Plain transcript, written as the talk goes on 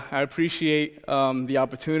I appreciate the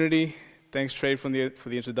opportunity. Thanks, Trey, for the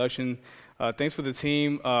introduction. Thanks for the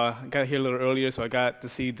team. I got here a little earlier, so I got to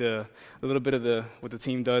see a little bit of what the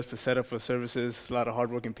team does to set up for services. A lot of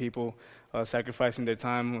hardworking people sacrificing their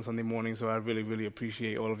time on Sunday morning, so I really, really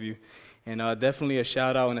appreciate all of you. And definitely a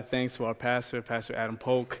shout out and a thanks to our pastor, Pastor Adam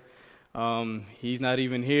Polk. He's not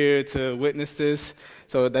even here to witness this,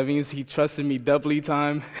 so that means he trusted me doubly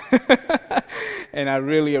time. And I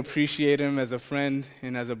really appreciate him as a friend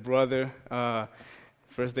and as a brother.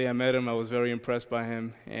 First day I met him, I was very impressed by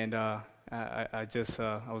him, and I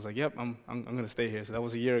was like, yep, I'm going to stay here. So that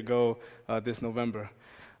was a year ago this November.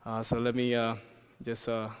 So let me just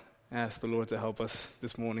ask the Lord to help us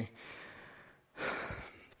this morning.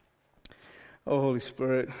 Oh, Holy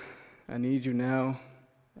Spirit, I need you now.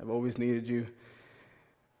 I've always needed you.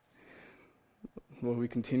 Lord, we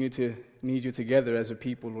continue to need you together as a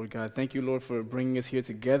people, Lord God. Thank you, Lord, for bringing us here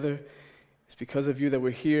together. It's because of you that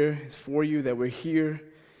we're here. It's for you that we're here.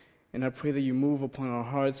 And I pray that you move upon our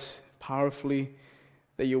hearts powerfully,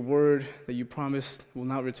 that your word that you promised will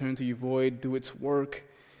not return to you void, do its work,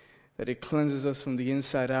 that it cleanses us from the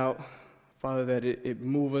inside out. Father, that it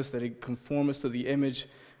move us, that it conform us to the image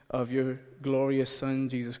of your glorious Son,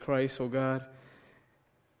 Jesus Christ, oh God.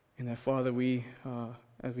 And that, Father, we,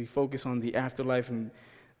 as we focus on the afterlife and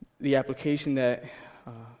the application that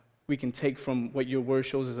we can take from what your word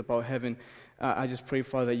shows us about heaven, I just pray,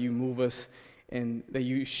 Father, that you move us and that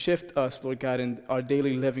you shift us, Lord God, in our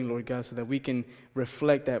daily living, Lord God, so that we can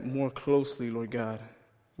reflect that more closely, Lord God.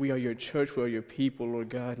 We are your church, we are your people, Lord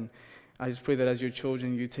God, and I just pray that as your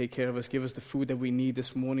children, you take care of us. Give us the food that we need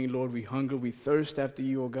this morning, Lord. We hunger, we thirst after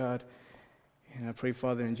you, oh God. And I pray,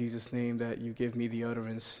 Father, in Jesus' name, that you give me the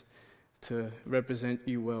utterance to represent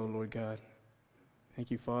you well, Lord God.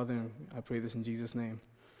 Thank you, Father, and I pray this in Jesus' name.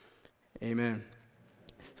 Amen.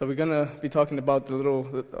 So we're going to be talking about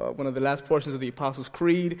one of the last portions of the Apostles'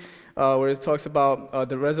 Creed, where it talks about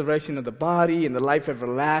the resurrection of the body and the life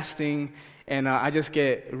everlasting, and I just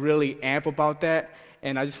get really amped about that.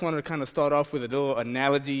 And I just wanted to kind of start off with a little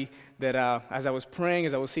analogy that as I was praying,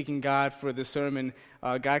 as I was seeking God for this sermon,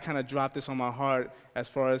 God kind of dropped this on my heart as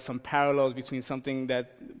far as some parallels between something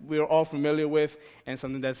that we're all familiar with and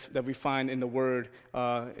something that we find in the Word,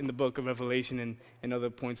 in the book of Revelation and other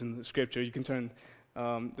points in the Scripture. You can turn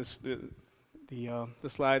the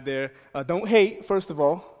slide there. Don't hate, first of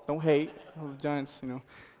all. Don't hate. The Giants,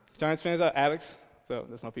 Giants fans are Alex. So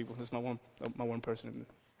that's my people. That's my one person.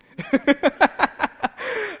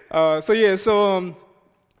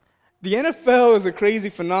 The NFL is a crazy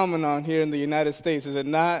phenomenon here in the United States, is it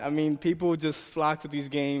not? I mean, people just flock to these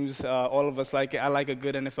games. All of us like it. I like a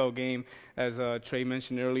good NFL game, as Trey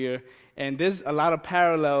mentioned earlier. And there's a lot of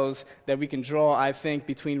parallels that we can draw, I think,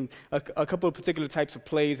 between a couple of particular types of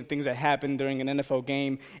plays and things that happen during an NFL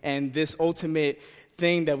game and this ultimate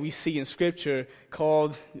thing that we see in Scripture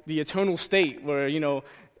called the eternal state, where,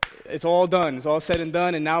 it's all done. It's all said and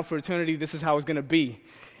done, and now for eternity, this is how it's going to be.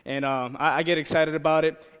 And I get excited about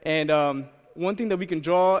it. And one thing that we can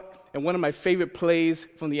draw, and one of my favorite plays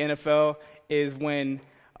from the NFL, is when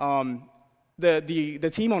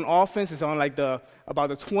the team on offense is on about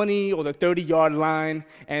the 20 or the 30-yard line,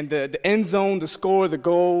 and the end zone, the score, the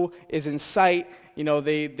goal is in sight.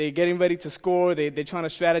 They're getting ready to score. They're trying to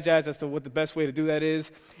strategize as to what the best way to do that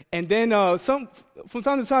is. And then from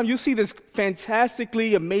time to time, you see this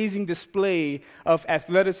fantastically amazing display of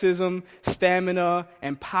athleticism, stamina,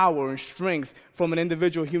 and power and strength from an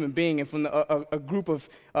individual human being and from a group of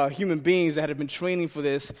human beings that have been training for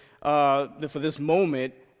this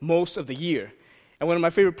moment most of the year. And one of my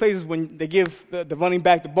favorite plays is when they give the running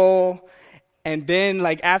back the ball, and then,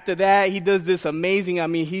 after that, he does this amazing,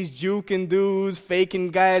 he's juking dudes,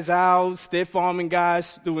 faking guys out, stiff-arming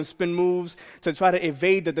guys, doing spin moves to try to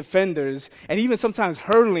evade the defenders, and even sometimes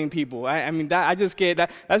hurdling people. I just get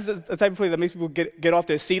that. That's the type of play that makes people get off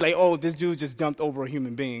their seat, oh, this dude just jumped over a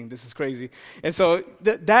human being. This is crazy. And so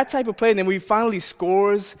that type of play, and then when he finally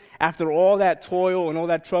scores after all that toil and all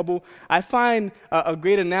that trouble, I find a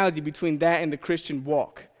great analogy between that and the Christian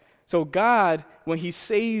walk. So God, when he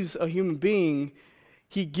saves a human being,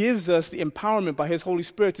 he gives us the empowerment by his Holy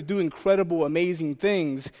Spirit to do incredible, amazing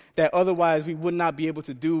things that otherwise we would not be able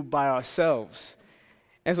to do by ourselves.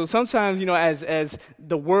 And so sometimes, as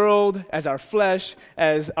the world, as our flesh,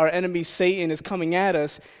 as our enemy Satan is coming at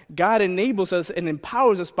us, God enables us and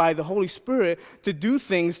empowers us by the Holy Spirit to do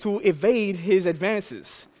things to evade his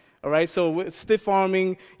advances. All right, so with stiff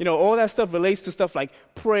arming, all that stuff relates to stuff like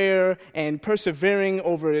prayer and persevering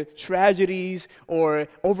over tragedies or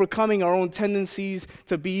overcoming our own tendencies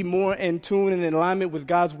to be more in tune and in alignment with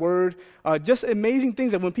God's word. Just amazing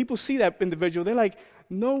things that when people see that individual, they're like,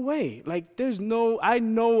 no way. Like, I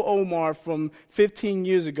know Omar from 15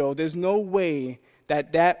 years ago. There's no way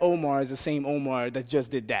that Omar is the same Omar that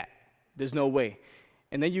just did that. There's no way.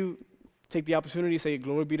 And then you take the opportunity to say,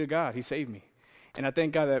 glory be to God, he saved me. And I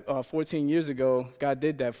thank God that 14 years ago, God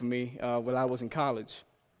did that for me when I was in college.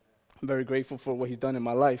 I'm very grateful for what he's done in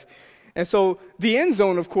my life. And so the end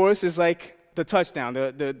zone, of course, is like the touchdown.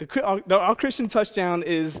 Our Christian touchdown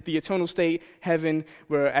is the eternal state, heaven,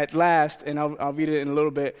 where at last, and I'll read it in a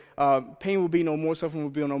little bit, pain will be no more, suffering will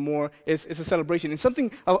be no more. It's a celebration.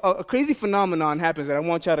 And a crazy phenomenon happens that I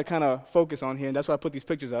want y'all to kind of focus on here, and that's why I put these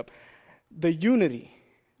pictures up. The unity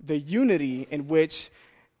in which,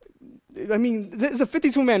 there's a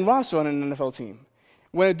 52-man roster on an NFL team.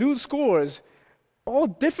 When a dude scores, all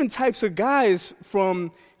different types of guys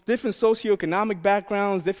from different socioeconomic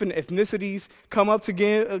backgrounds, different ethnicities come up to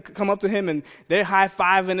him, and they're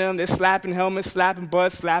high-fiving him, they're slapping helmets, slapping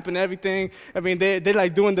butts, slapping everything. They're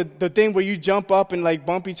like doing the thing where you jump up and like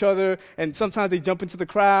bump each other, and sometimes they jump into the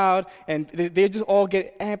crowd, and they just all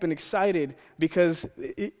get amped and excited because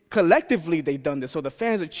collectively they've done this. So the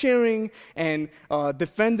fans are cheering, and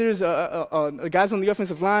defenders, guys on the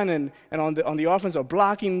offensive line and on the offense are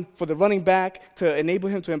blocking for the running back to enable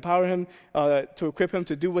him, to empower him, to equip him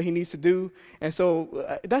to do what he needs to do. And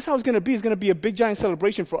so that's how it's going to be. It's going to be a big, giant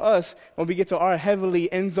celebration for us when we get to our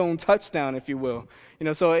heavenly end zone touchdown, if you will.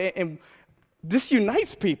 And this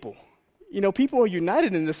unites people. People are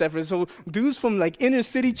united in this effort. So dudes from like inner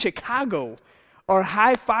city Chicago are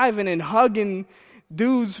high-fiving and hugging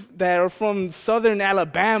dudes that are from southern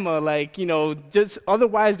Alabama, just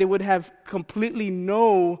otherwise they would have completely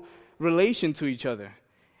no relation to each other.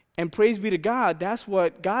 And praise be to God, that's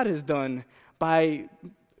what God has done by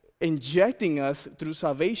injecting us through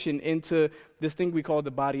salvation into this thing we call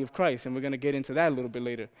the body of Christ, and we're going to get into that a little bit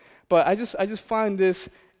later. But I just find this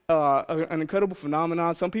an incredible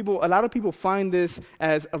phenomenon. A lot of people find this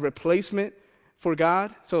as a replacement for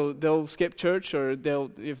God, so they'll skip church, or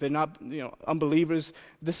if they're not, unbelievers,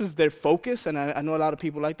 this is their focus, and I know a lot of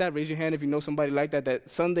people like that. Raise your hand if you know somebody like that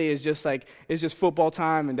Sunday is just like, it's just football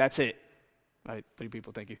time, and that's it. All right, 3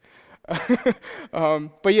 people, thank you.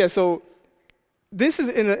 But yeah, so this is,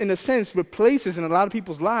 in a sense, replaces in a lot of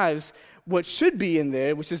people's lives what should be in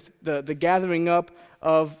there, which is the gathering up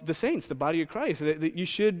of the saints, the body of Christ. You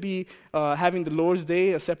should be having the Lord's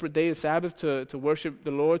Day, a separate day, a Sabbath, to worship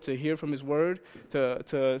the Lord, to hear from His Word,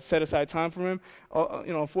 to set aside time for Him.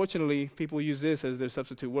 Unfortunately, people use this as their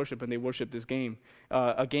substitute worship, and they worship this game,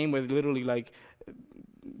 a game where literally, like,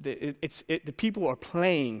 the people are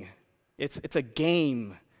playing. It's a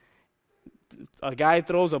game. A guy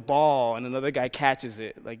throws a ball, and another guy catches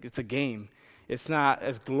it. Like, it's a game. It's not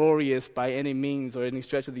as glorious by any means or any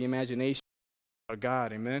stretch of the imagination or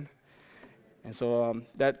God, amen? And so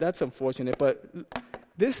that's unfortunate, but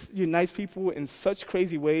this unites people in such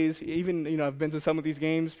crazy ways. Even, I've been to some of these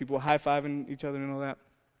games, people high-fiving each other and all that,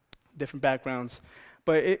 different backgrounds.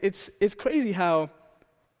 But it's crazy how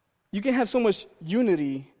you can have so much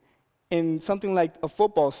unity in something like a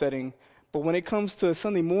football setting, but when it comes to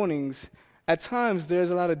Sunday mornings, at times there's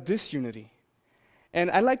a lot of disunity. And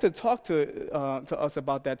I'd like to talk to us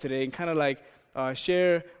about that today and kind of like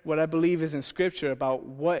share what I believe is in Scripture about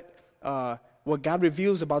what God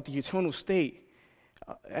reveals about the eternal state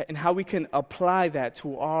and how we can apply that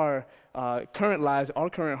to our current lives, our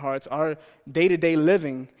current hearts, our day-to-day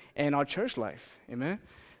living, and our church life. Amen?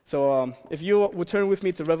 So if you would turn with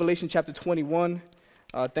me to Revelation chapter 21.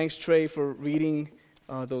 Thanks, Trey, for reading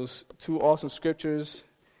those 2 awesome scriptures,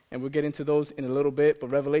 and we'll get into those in a little bit. But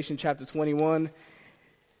Revelation chapter 21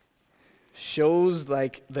 shows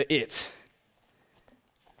like the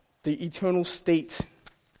eternal state.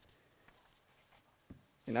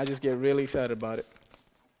 And I just get really excited about it.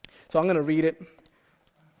 So I'm going to read it.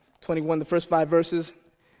 21, the first 5 verses.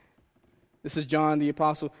 This is John the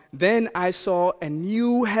Apostle. Then I saw a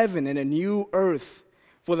new heaven and a new earth.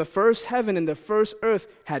 For the first heaven and the first earth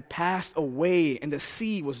had passed away, and the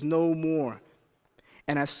sea was no more.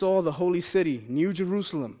 And I saw the holy city, New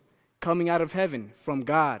Jerusalem, coming out of heaven from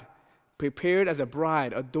God, prepared as a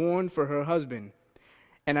bride adorned for her husband.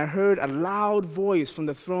 And I heard a loud voice from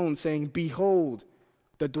the throne saying, Behold,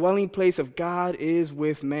 the dwelling place of God is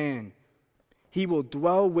with man. He will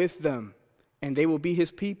dwell with them, and they will be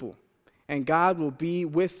his people, and God will be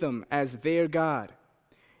with them as their God.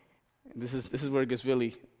 This is where it gets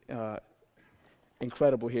really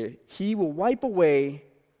incredible here. He will wipe away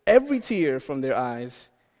every tear from their eyes.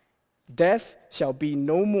 Death shall be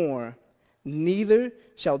no more, neither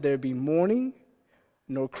shall there be mourning,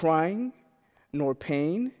 nor crying, nor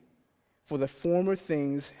pain, for the former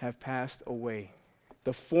things have passed away.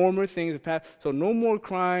 The former things have passed. So no more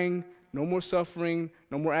crying, no more suffering,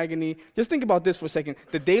 no more agony. Just think about this for a second.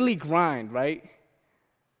 The daily grind, right?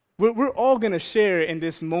 We're all going to share in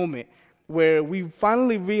this moment where we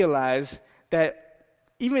finally realize that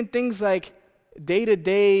even things like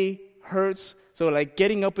day-to-day hurts, so like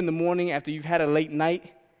getting up in the morning after you've had a late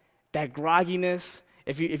night, that grogginess.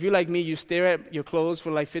 If you're like me, you stare at your clothes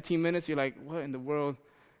for like 15 minutes, you're like, what in the world?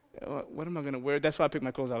 What am I going to wear? That's why I picked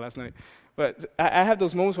my clothes out last night. But I have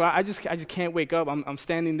those moments where I just can't wake up. I'm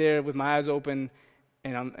standing there with my eyes open,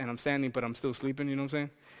 and I'm standing, but I'm still sleeping, you know what I'm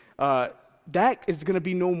saying? That is going to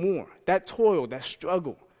be no more. That toil, that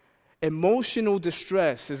struggle, emotional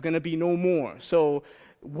distress is going to be no more. So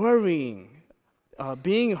worrying,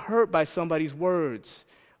 being hurt by somebody's words,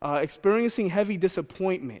 experiencing heavy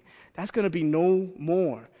disappointment, that's going to be no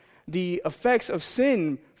more. The effects of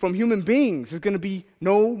sin from human beings is going to be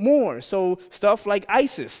no more. So stuff like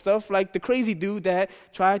ISIS, stuff like the crazy dude that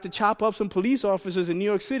tried to chop up some police officers in New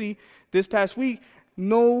York City this past week,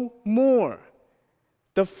 no more.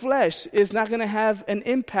 The flesh is not going to have an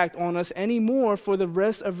impact on us anymore for the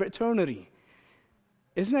rest of eternity.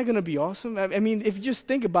 Isn't that going to be awesome? I mean, if you just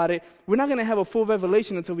think about it, we're not going to have a full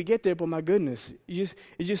revelation until we get there, but my goodness, it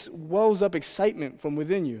just wells up excitement from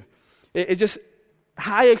within you. It just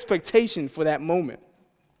high expectation for that moment.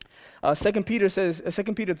 2 Peter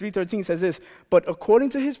 3:13 says this, but according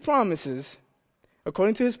to his promise,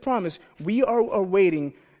 we are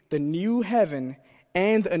awaiting the new heaven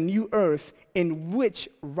and a new earth in which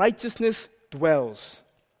righteousness dwells.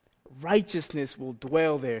 Righteousness will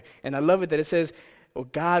dwell there. And I love it that it says,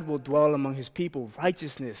 God will dwell among his people.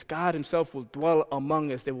 Righteousness, God himself will dwell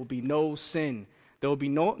among us. There will be no sin. There will be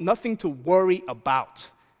nothing to worry about.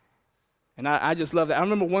 And I just love that. I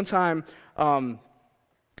remember one time I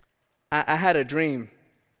had a dream.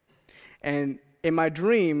 And in my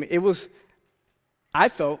dream, I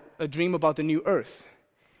felt a dream about the new earth.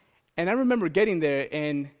 And I remember getting there,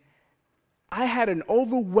 and I had an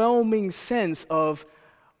overwhelming sense of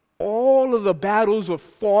all of the battles were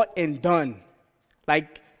fought and done.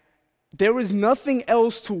 Like, there was nothing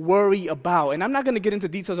else to worry about. And I'm not going to get into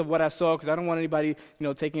details of what I saw because I don't want anybody,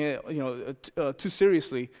 taking it, too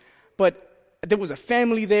seriously. But there was a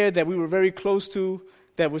family there that we were very close to,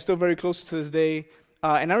 that we're still very close to this day.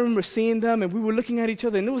 And I remember seeing them, and we were looking at each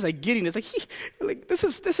other, and it was like giddiness. Like this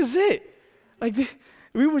is it. Like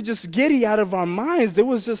we were just giddy out of our minds. There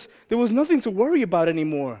was nothing to worry about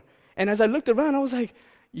anymore. And as I looked around, I was like,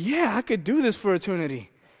 yeah, I could do this for eternity.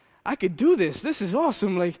 I could do this. This is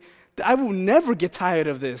awesome. Like, I will never get tired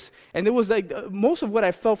of this. And there was most of what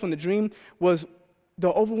I felt from the dream was the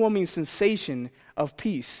overwhelming sensation of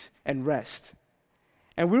peace and rest.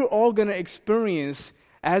 And we're all going to experience,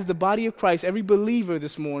 as the body of Christ, every believer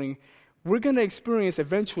this morning, we're going to experience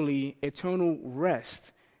eventually eternal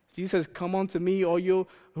rest. Jesus says, come unto me, all you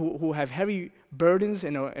who have heavy burdens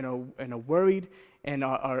and are worried and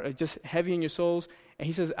are just heavy in your souls. And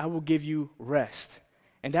he says, I will give you rest.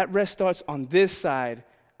 And that rest starts on this side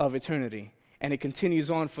of eternity, and it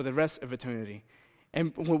continues on for the rest of eternity.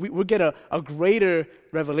 And we'll get a greater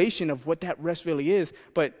revelation of what that rest really is.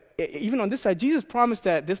 But even on this side, Jesus promised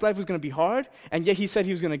that this life was going to be hard, and yet he said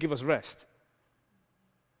he was going to give us rest.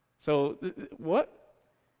 So what?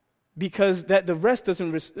 Because the rest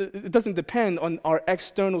doesn't depend on our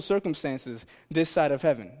external circumstances this side of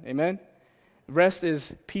heaven. Amen? Rest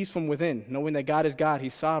is peace from within, knowing that God is God,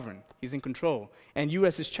 he's sovereign, he's in control. And you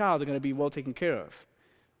as his child are going to be well taken care of.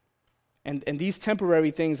 And these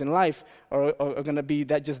temporary things in life are going to be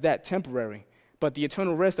that temporary. But the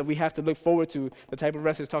eternal rest that we have to look forward to, the type of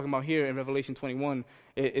rest it's talking about here in Revelation 21,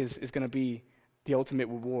 is going to be the ultimate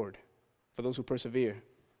reward for those who persevere.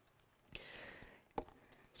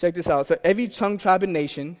 Check this out. So every tongue, tribe, and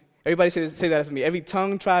nation, everybody say that after me. Every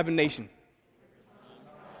tongue, tribe, and nation.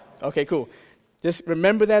 Okay, cool. Just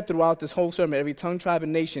remember that throughout this whole sermon. Every tongue, tribe,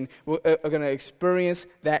 and nation are going to experience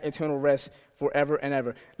that eternal rest forever and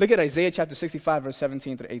ever. Look at Isaiah chapter 65, verse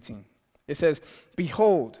 17 through 18. It says,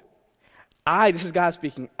 behold, this is God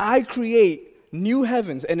speaking, I create new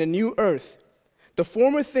heavens and a new earth. The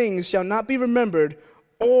former things shall not be remembered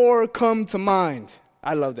or come to mind.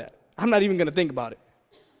 I love that. I'm not even going to think about it.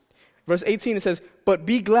 Verse 18, it says, but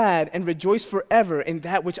be glad and rejoice forever in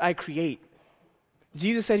that which I create.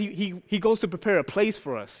 Jesus said he goes to prepare a place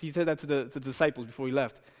for us. He said that to the disciples before he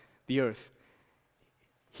left the earth.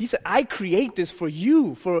 He said, I create this for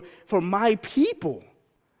you, for my people.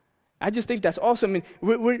 I just think that's awesome. I mean,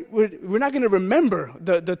 we're not going to remember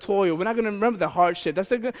the toil. We're not going to remember the hardship. It's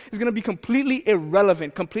going to be completely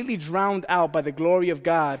irrelevant, completely drowned out by the glory of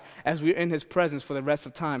God as we're in his presence for the rest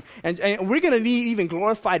of time. And we're going to need even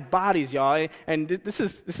glorified bodies, y'all. And this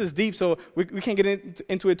is deep, so we can't get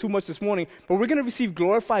into it too much this morning. But we're going to receive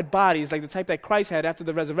glorified bodies like the type that Christ had after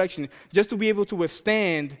the resurrection, just to be able to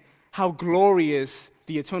withstand how glorious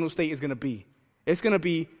the eternal state is going to be. It's going to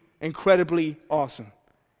be incredibly awesome.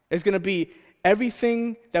 It's going to be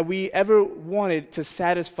everything that we ever wanted to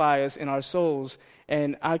satisfy us in our souls,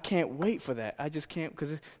 and I can't wait for that. I just can't,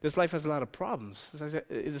 because this life has a lot of problems.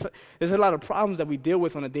 There's a lot of problems that we deal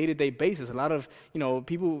with on a day-to-day basis. A lot of,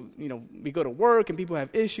 people, we go to work and people have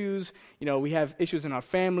issues. We have issues in our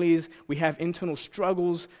families. We have internal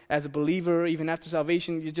struggles as a believer, even after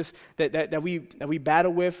salvation, that we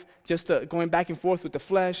battle with, just going back and forth with the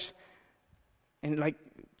flesh, and like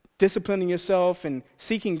disciplining yourself and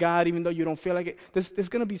seeking God even though you don't feel like it. There's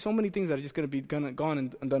going to be so many things that are just going to be gone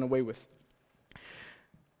and done away with.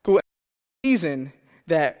 Cool. The reason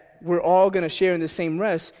that we're all going to share in the same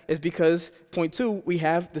rest is because, point 2, we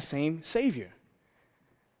have the same Savior.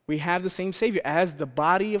 We have the same Savior. As the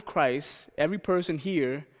body of Christ, every person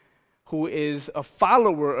here who is a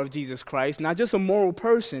follower of Jesus Christ, not just a moral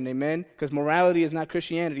person, amen, because morality is not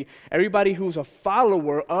Christianity. Everybody who's a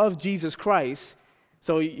follower of Jesus Christ.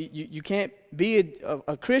 So you can't be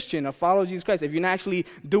a Christian, a follower of Jesus Christ, if you're not actually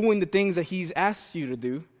doing the things that he's asked you to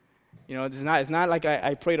do. It's not like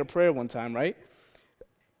I prayed a prayer one time, right?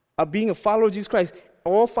 Being a follower of Jesus Christ,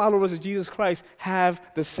 all followers of Jesus Christ have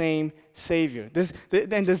the same Savior.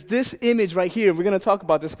 And there's this image right here. We're going to talk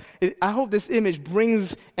about this. I hope this image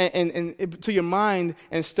brings to your mind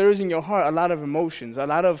and stirs in your heart a lot of emotions, a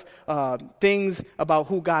lot of things about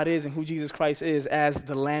who God is and who Jesus Christ is as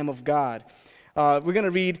the Lamb of God. We're going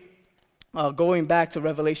to read, going back to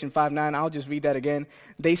Revelation 5:9. I'll just read that again.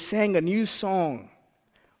 They sang a new song.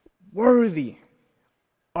 Worthy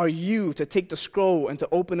are you to take the scroll and to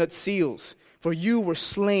open its seals, for you were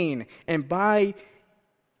slain, and by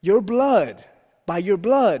your blood,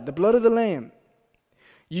 the blood of the Lamb,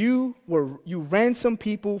 you ransomed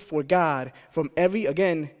people for God from every,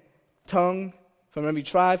 again, tongue, from every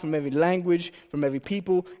tribe, from every language, from every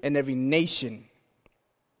people, and every nation.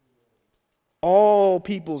 All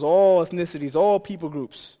peoples, all ethnicities, all people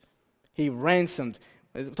groups. He ransomed.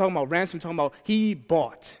 We're talking about ransom, talking about he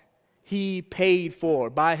bought. He paid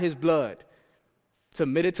for by his blood,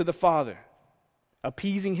 submitted to the Father,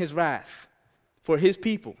 appeasing his wrath for his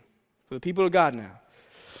people, for the people of God now.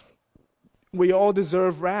 We all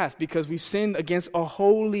deserve wrath because we sinned against a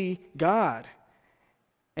holy God.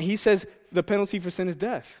 And he says the penalty for sin is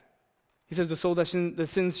death. He says the soul that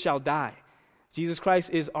sins shall die. Jesus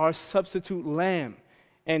Christ is our substitute lamb.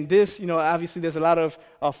 And this, obviously there's a lot of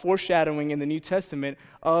foreshadowing in the New Testament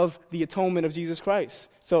of the atonement of Jesus Christ.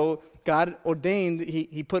 So God ordained,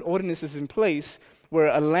 he put ordinances in place where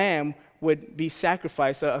a lamb would be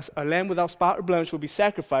sacrificed, a lamb without spot or blemish would be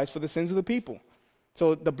sacrificed for the sins of the people.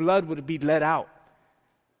 So the blood would be let out,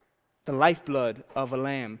 the lifeblood of a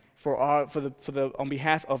lamb on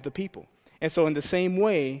behalf of the people. And so in the same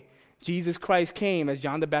way, Jesus Christ came, as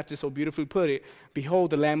John the Baptist so beautifully put it, behold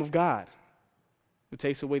the Lamb of God who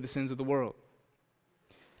takes away the sins of the world.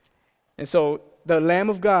 And so the Lamb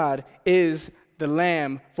of God is the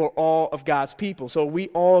Lamb for all of God's people. So we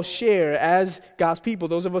all share as God's people,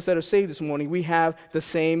 those of us that are saved this morning, we have the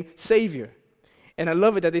same Savior. And I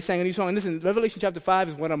love it that they sang a new song. And listen, Revelation chapter 5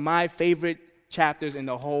 is one of my favorite chapters in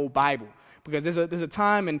the whole Bible. Because there's a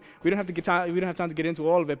time, and we don't have time to get into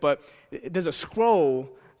all of it, but there's a scroll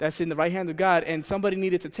that's in the right hand of God, and somebody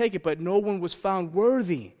needed to take it, but no one was found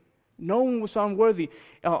worthy. No one was found worthy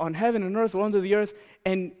on heaven and earth or under the earth.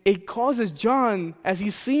 And it causes John, as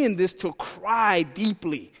he's seeing this, to cry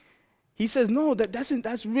deeply. He says, no,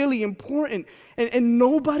 that's really important. And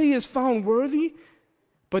nobody is found worthy.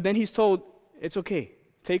 But then he's told, it's okay.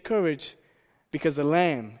 Take courage, because the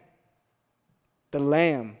Lamb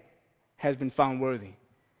has been found worthy.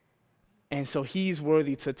 And so he's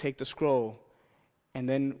worthy to take the scroll. And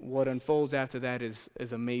then what unfolds after that is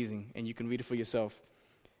amazing, and you can read it for yourself.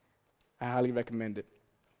 I highly recommend it.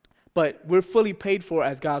 But we're fully paid for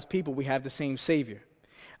as God's people. We have the same Savior.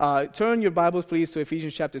 Turn your Bibles, please, to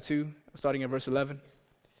Ephesians chapter 2, starting at verse 11.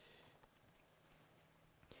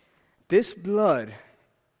 This blood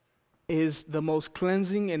is the most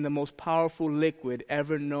cleansing and the most powerful liquid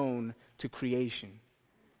ever known to creation.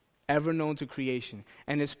 Ever known to creation.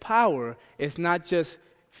 And its power is not just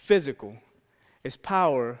physical. Its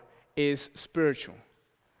power is spiritual.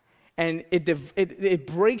 And it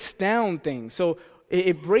breaks down things. So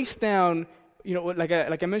it breaks down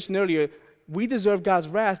like I mentioned earlier, we deserve God's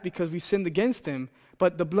wrath because we sinned against him,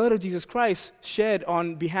 but the blood of Jesus Christ shed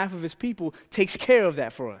on behalf of his people takes care of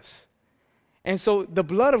that for us. And so the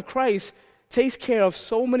blood of Christ takes care of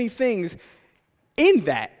so many things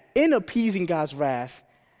in appeasing God's wrath.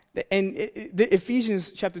 And the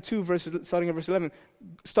Ephesians chapter 2, starting at verse 11,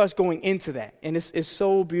 starts going into that. And it's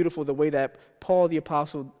so beautiful the way that Paul the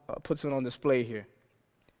Apostle puts it on display here.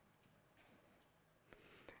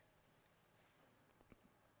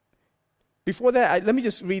 Before that, let me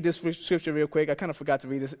just read this scripture real quick. I kind of forgot to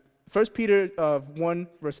read this. 1 Peter 1,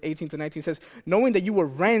 verse 18 to 19 says, knowing that you were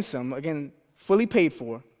ransomed, again, fully paid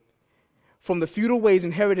for, from the feudal ways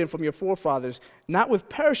inherited from your forefathers, not with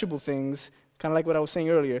perishable things, kind of like what I was saying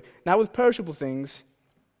earlier, not with perishable things,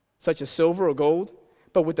 such as silver or gold,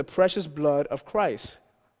 but with the precious blood of Christ,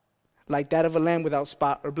 like that of a lamb without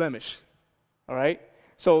spot or blemish. All right?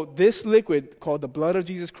 So this liquid, called the blood of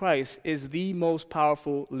Jesus Christ, is the most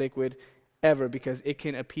powerful liquid ever because it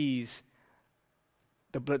can appease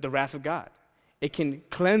the wrath of God. It can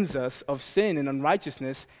cleanse us of sin and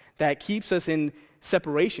unrighteousness that keeps us in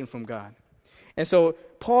separation from God. And so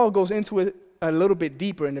Paul goes into it a little bit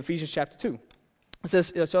deeper in Ephesians chapter 2. It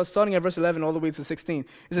says, starting at verse 11 all the way to 16,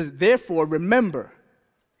 it says, therefore remember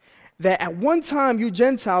that at one time you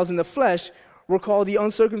Gentiles in the flesh were called the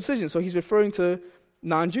uncircumcision. So he's referring to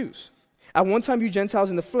non-Jews. At one time you Gentiles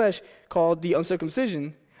in the flesh called the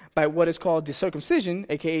uncircumcision by what is called the circumcision,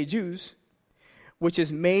 a.k.a. Jews, which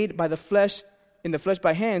is made by the flesh, in the flesh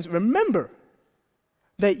by hands. Remember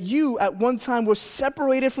that you at one time were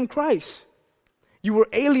separated from Christ. You were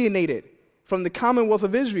alienated from the commonwealth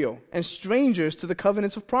of Israel and strangers to the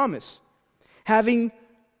covenants of promise, having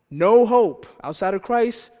no hope outside of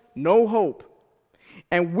Christ, no hope,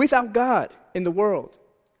 and without God in the world.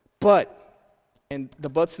 And the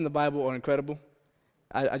buts in the Bible are incredible.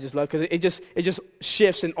 I just love because it just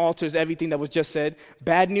shifts and alters everything that was just said.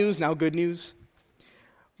 Bad news, now good news.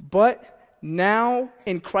 But now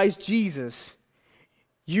in Christ Jesus,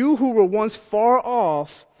 you who were once far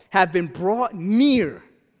off have been brought near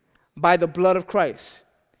by the blood of Christ.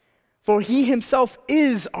 For he himself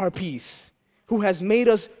is our peace, who has made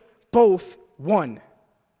us both one.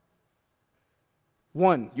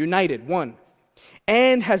 One, united, one.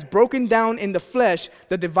 And has broken down in the flesh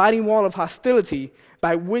the dividing wall of hostility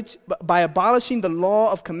by abolishing the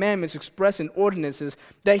law of commandments expressed in ordinances,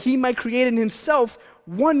 that he might create in himself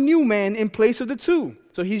one new man in place of the two.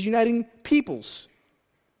 So he's uniting peoples.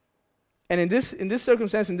 And in this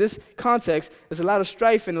circumstance, in this context, there's a lot of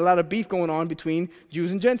strife and a lot of beef going on between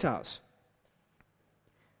Jews and Gentiles.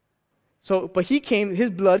 But his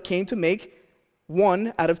blood came to make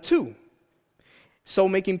one out of two, so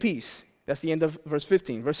making peace. That's the end of verse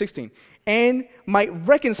 15. Verse 16. And might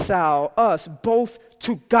reconcile us both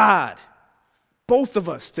to God, both of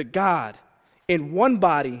us to God, in one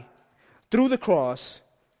body through the cross,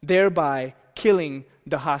 thereby killing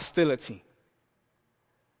the hostility.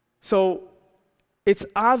 So it's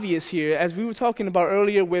obvious here, as we were talking about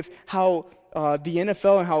earlier with how the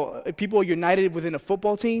NFL and how people are united within a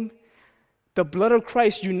football team, the blood of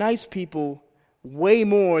Christ unites people way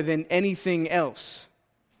more than anything else.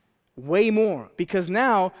 Way more. Because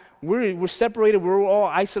now we're separated, we're all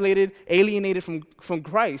isolated, alienated from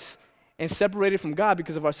Christ, and separated from God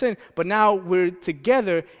because of our sin. But now we're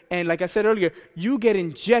together, and like I said earlier, you get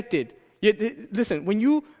injected. Listen, when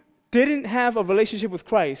you didn't have a relationship with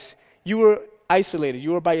Christ, you were isolated.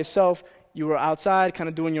 You were by yourself. You were outside, kind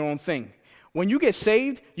of doing your own thing. When you get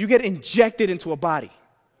saved, you get injected into a body.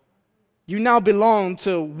 You now belong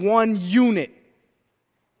to one unit.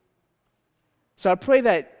 So I pray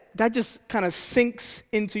that just kind of sinks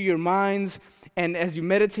into your minds, and as you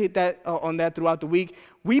meditate on that throughout the week,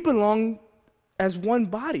 we belong as one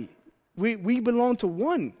body. We belong to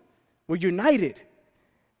one. We're united.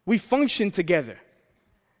 We function together.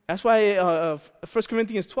 That's why 1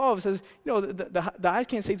 Corinthians 12 says, the eyes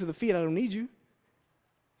can't say to the feet, I don't need you.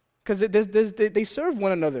 Because they serve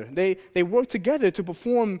one another. They work together to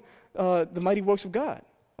perform the mighty works of God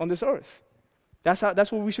on this earth. That's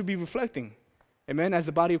what we should be reflecting. Amen, as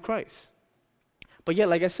the body of Christ. But yet,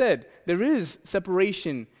 like I said, there is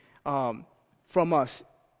separation from us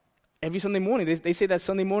every Sunday morning. They say that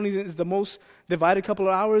Sunday morning is the most divided couple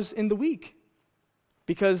of hours in the week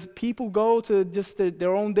because people go to just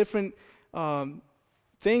their own different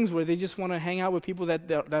things where they just want to hang out with people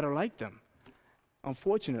that are like them,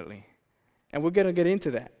 unfortunately. And we're going to get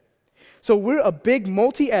into that. So we're a big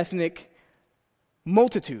multi-ethnic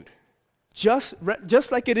multitude, just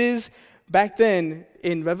like it is back then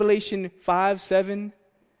in Revelation 5, 7,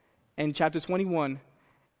 and chapter 21,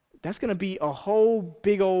 that's going to be a whole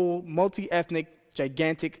big old multi-ethnic,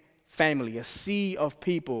 gigantic family, a sea of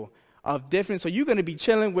people of different. So you're going to be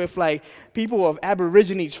chilling with like people of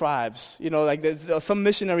Aborigine tribes. You know, like some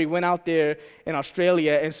missionary went out there in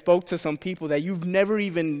Australia and spoke to some people that you've never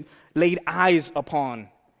even laid eyes upon.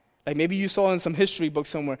 Like maybe you saw in some history book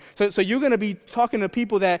somewhere. So you're going to be talking to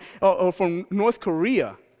people that are from North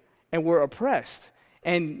Korea and were oppressed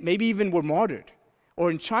and maybe even were martyred, or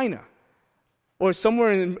in China, or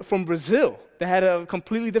somewhere from Brazil that had a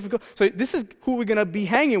completely different. So this is who we're going to be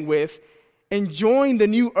hanging with, enjoying the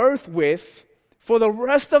new earth with for the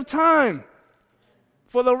rest of time.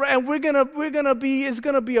 And we're gonna be. It's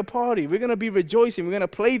gonna be a party. We're gonna be rejoicing. We're gonna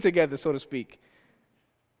play together, so to speak.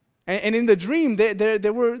 And in the dream, there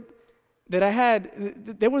were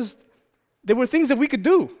things that we could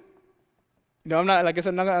do. You know, I'm not, like I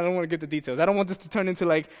said, I don't want to get the details. I don't want this to turn into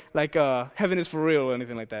like heaven is for real or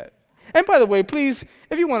anything like that. And by the way, please,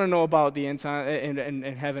 if you want to know about the end time and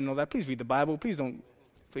heaven and all that, please read the Bible. Please don't,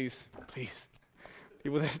 please.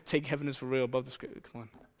 People that take heaven is for real above the script. Come on,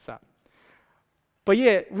 stop. But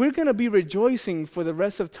yeah, we're going to be rejoicing for the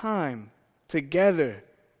rest of time together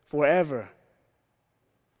forever.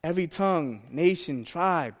 Every tongue, nation,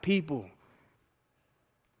 tribe, people.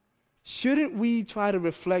 Shouldn't we try to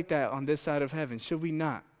reflect that on this side of heaven? Should we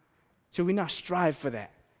not? Should we not strive for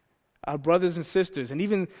that? Our brothers and sisters, and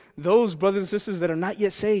even those brothers and sisters that are not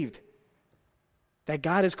yet saved, that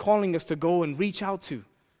God is calling us to go and reach out to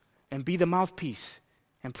and be the mouthpiece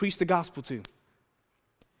and preach the gospel to.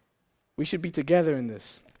 We should be together in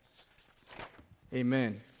this.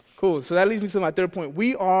 Amen. Cool. So that leads me to my third point.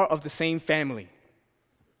 We are of the same family.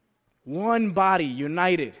 One body,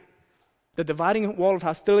 united. The dividing wall of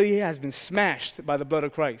hostility has been smashed by the blood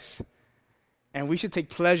of Christ. And we should take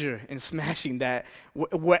pleasure in smashing that.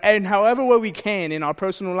 And however way we can in our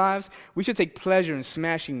personal lives, we should take pleasure in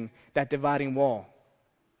smashing that dividing wall.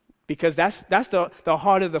 Because that's the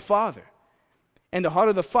heart of the Father. And the heart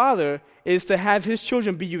of the Father is to have his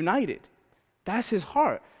children be united. That's his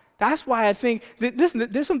heart. That's why I think,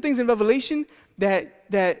 there's some things in Revelation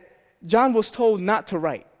that John was told not to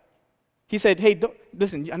write. He said, hey,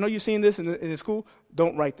 listen, I know you're seeing this in the school.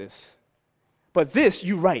 Don't write this. But this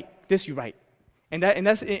you write. This you write. And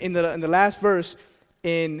that's in the last verse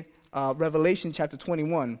in Revelation chapter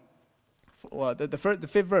 21, the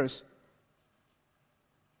fifth verse.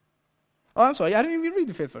 Oh, I'm sorry, I didn't even read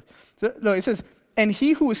the fifth verse. No, it says, and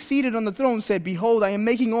he who is seated on the throne said, behold, I am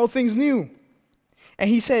making all things new. And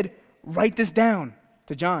he said, write this down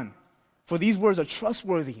to John, for these words are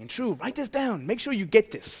trustworthy and true. Write this down. Make sure you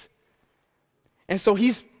get this. And so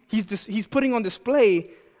he's putting on display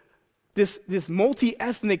this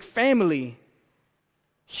multi-ethnic family,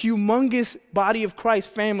 humongous body of Christ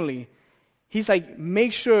family. He's like,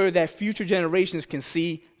 make sure that future generations can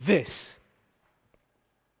see this.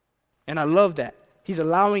 And I love that. He's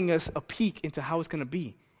allowing us a peek into how it's going to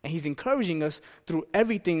be. And he's encouraging us through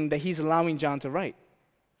everything that he's allowing John to write.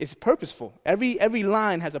 It's purposeful. Every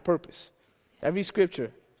line has a purpose. Every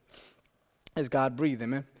scripture is God-breathed,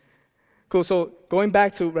 amen? Cool, so going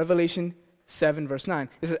back to Revelation 7, verse 9.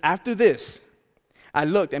 It says, after this, I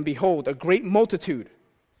looked, and behold, a great multitude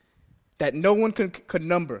that no one could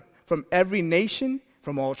number, from every nation,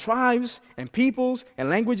 from all tribes and peoples and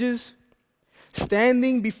languages,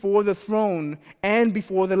 standing before the throne and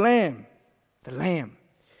before the Lamb,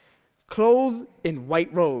 clothed in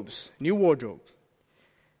white robes, new wardrobe,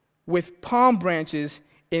 with palm branches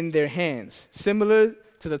in their hands, similar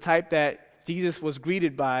to the type that Jesus was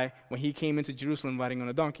greeted by when he came into Jerusalem riding on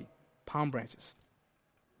a donkey, palm branches.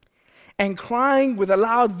 And crying with a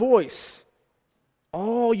loud voice,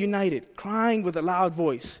 all united, crying with a loud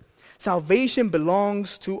voice, salvation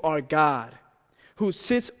belongs to our God, who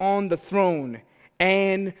sits on the throne,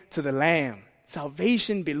 and to the Lamb.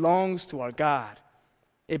 Salvation belongs to our God.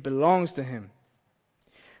 It belongs to him.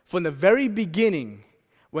 From the very beginning,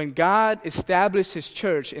 when God established his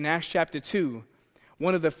church in Acts chapter 2,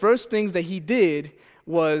 one of the first things that he did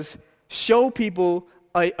was show people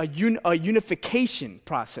a unification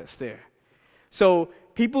process there. So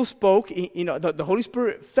people spoke, the Holy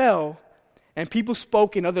Spirit fell, and people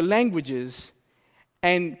spoke in other languages,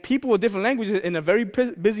 and people with different languages in a very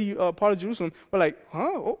busy part of Jerusalem were like, huh,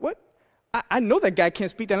 what? I know that guy can't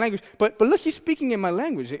speak that language, but look, he's speaking in my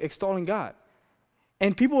language, extolling God.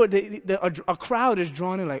 And people, a crowd is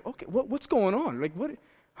drawn in like, okay, what's going on? Like, what,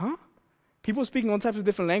 huh? People speaking all types of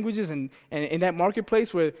different languages, and in that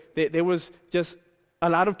marketplace where there was just a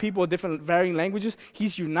lot of people of different varying languages,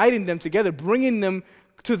 he's uniting them together, bringing them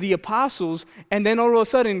to the apostles, and then all of a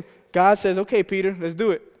sudden, God says, okay, Peter, let's do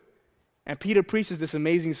it. And Peter preaches this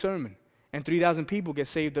amazing sermon. and 3,000 people get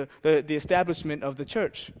saved, the establishment of the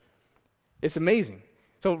church. It's amazing.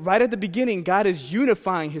 So right at the beginning, God is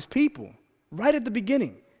unifying his people. Right at the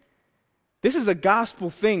beginning. This is a gospel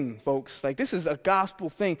thing, folks. Like, this is a gospel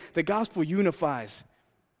thing. The gospel unifies.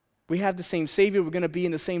 We have the same Savior. We're going to be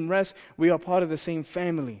in the same rest. We are part of the same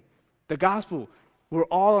family. The gospel, we're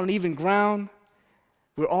all on even ground.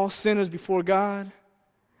 We're all sinners before God.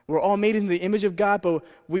 We're all made in the image of God, but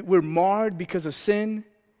we're marred because of sin.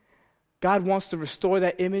 God wants to restore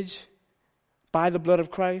that image by the blood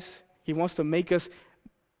of Christ. He wants to make us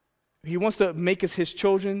his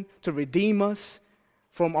children, to redeem us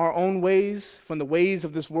from our own ways, from the ways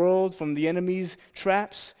of this world, from the enemy's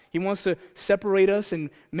traps. He wants to separate us and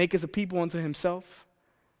make us a people unto himself.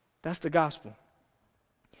 That's the gospel.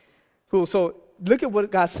 Cool. So look at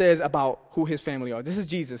what God says about who his family are. This is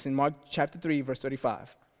Jesus in Mark chapter 3, verse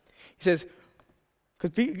 35. He says,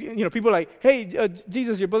 because people are like, hey,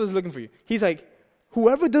 Jesus, your brother's looking for you. He's like,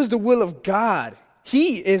 whoever does the will of God,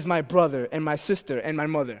 he is my brother and my sister and my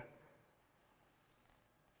mother.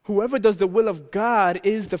 Whoever does the will of God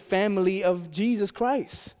is the family of Jesus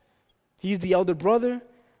Christ. He's the elder brother.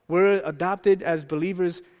 We're adopted as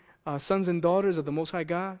believers, sons and daughters of the Most High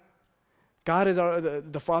God. God is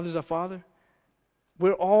the Father is our Father.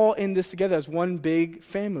 We're all in this together as one big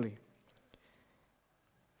family.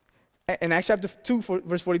 In Acts chapter 2,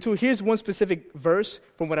 verse 42, here's one specific verse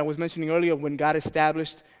from what I was mentioning earlier when God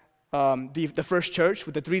established the first church,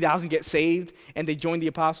 with the 3,000 get saved and they joined the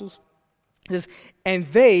apostles. It says, and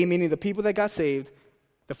they, meaning the people that got saved,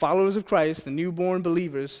 the followers of Christ, the newborn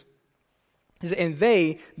believers, and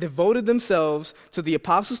they devoted themselves to the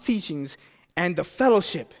apostles' teachings and the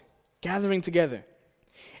fellowship, gathering together,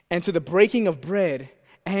 and to the breaking of bread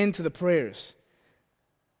and to the prayers.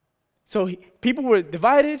 So people were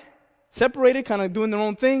divided, separated, kind of doing their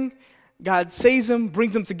own thing. God saves them,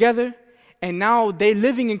 brings them together, and now they're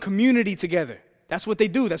living in community together. That's what they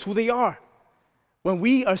do. That's who they are. When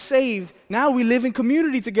we are saved, now we live in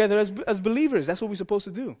community together as believers. That's what we're supposed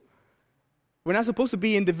to do. We're not supposed to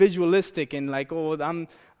be individualistic and like, oh,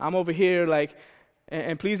 I'm over here, like,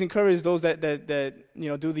 and please encourage those that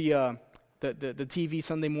do the TV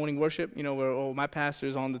Sunday morning worship, where my pastor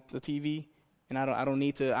is on the TV, and I don't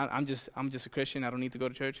need to. I'm just a Christian. I don't need to go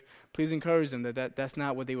to church. Please encourage them that's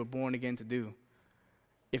not what they were born again to do,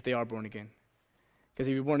 if they are born again. Because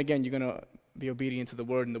if you're born again, you're gonna be obedient to the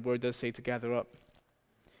word, and the word does say to gather up.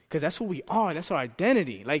 Because that's who we are. That's our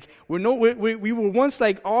identity. Like we were once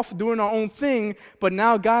like off doing our own thing, but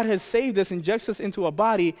now God has saved us, injects us into a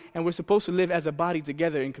body, and we're supposed to live as a body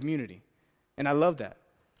together in community. And I love that.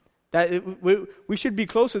 We should be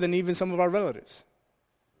closer than even some of our relatives,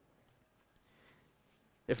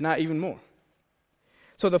 if not even more.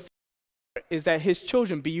 So the first is that his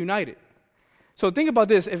children be united. So think about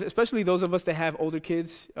this, especially those of us that have older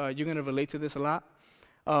kids. You're going to relate to this a lot.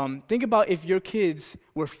 Think about if your kids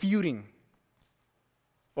were feuding,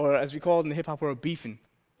 or as we call it in the hip-hop world, beefing.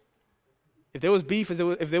 If there was beef,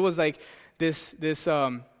 if there was like this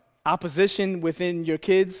opposition within your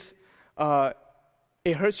kids,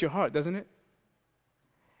 it hurts your heart, doesn't it?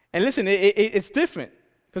 And listen, it's different.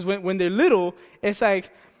 Because when they're little, it's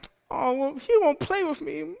like, oh, well, he won't play with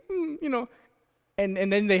me, And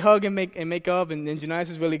then they hug and make up, and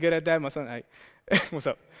Janice is really good at that. My son, like, what's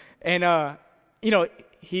up? And,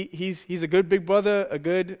 he's a good big brother,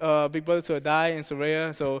 big brother to Adai and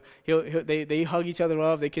Soraya. So they hug each other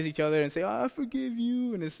up, they kiss each other and say, oh, I forgive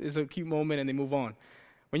you. And it's a cute moment, and they move on.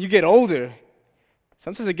 When you get older,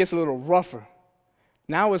 sometimes it gets a little rougher.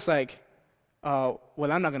 Now it's like, well,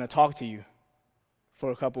 I'm not going to talk to you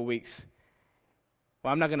for a couple weeks.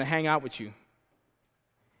 Well, I'm not going to hang out with you.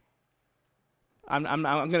 I'm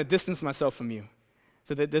going to distance myself from you.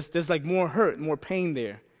 So that there's like more hurt, more pain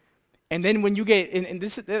there. And then when you get, and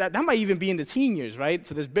that might even be in the teen years, right?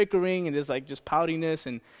 So there's bickering, and there's like just poutiness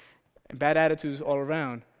and bad attitudes all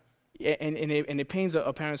around. And it pains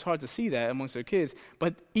a parent's heart to see that amongst their kids.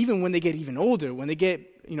 But even when they get even older, when they get,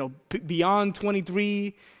 beyond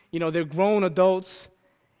 23, they're grown adults.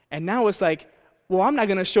 And now it's like, well, I'm not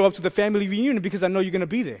going to show up to the family reunion because I know you're going to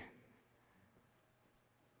be there.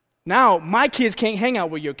 Now, my kids can't hang out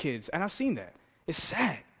with your kids. And I've seen that. It's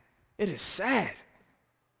sad. It is sad.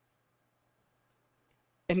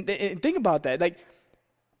 And think about that. Like,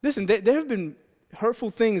 listen, there have been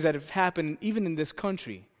hurtful things that have happened even in this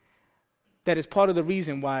country that is part of the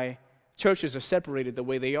reason why churches are separated the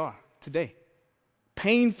way they are today.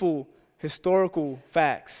 Painful historical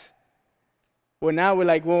facts. Where now we're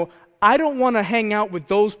like, well, I don't want to hang out with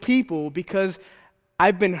those people because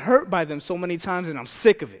I've been hurt by them so many times and I'm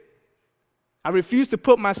sick of it. I refuse to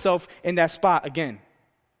put myself in that spot again.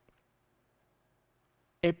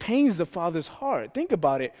 It pains the Father's heart. Think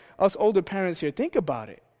about it. Us older parents here, think about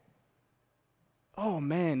it. Oh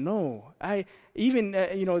man, no.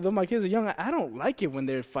 Though my kids are young, I don't like it when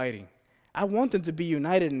they're fighting. I want them to be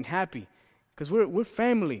united and happy because we're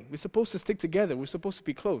family. We're supposed to stick together. We're supposed to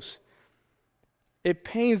be close. It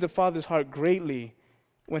pains the Father's heart greatly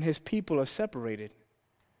when his people are separated.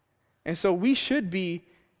 And so we should be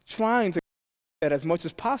trying to do that as much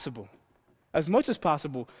as possible,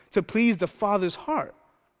 to please the Father's heart.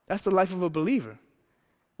 That's the life of a believer.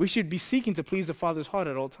 We should be seeking to please the Father's heart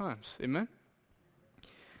at all times. Amen?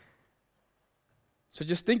 So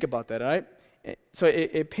just think about that, all right? So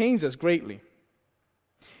it pains us greatly.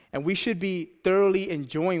 And we should be thoroughly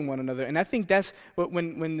enjoying one another. And I think that's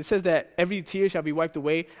when it says that every tear shall be wiped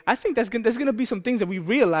away, I think there's going to be some things that we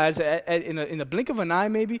realize in a blink of an eye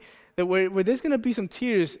maybe, that where there's going to be some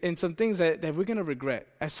tears and some things that we're going to regret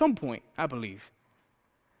at some point, I believe.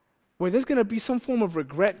 Where there's going to be some form of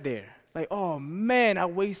regret there. Like, oh man, I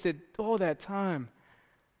wasted all that time.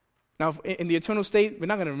 Now, in the eternal state, we're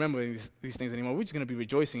not going to remember these things anymore. We're just going to be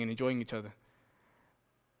rejoicing and enjoying each other.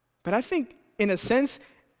 But I think, in a sense,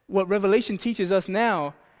 what Revelation teaches us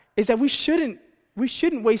now is that we shouldn't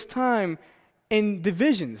waste time in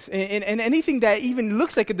divisions. And anything that even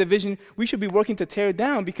looks like a division, we should be working to tear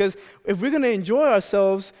down, because if we're going to enjoy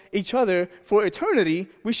ourselves, each other, for eternity,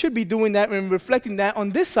 we should be doing that and reflecting that on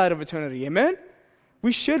this side of eternity. Amen?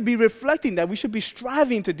 We should be reflecting that. We should be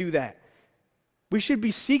striving to do that. We should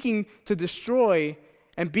be seeking to destroy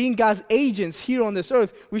and being God's agents here on this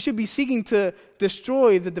earth. We should be seeking to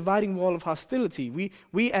destroy the dividing wall of hostility.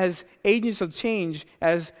 We as agents of change,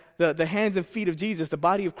 as the hands and feet of Jesus, the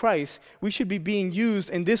body of Christ, we should be being used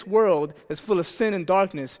in this world that's full of sin and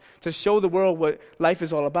darkness to show the world what life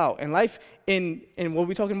is all about. And life, in what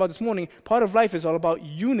we're talking about this morning, part of life is all about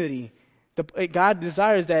unity. God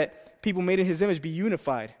desires that people made in his image be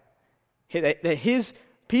unified. That his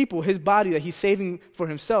people, his body that he's saving for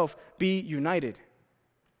himself, be united.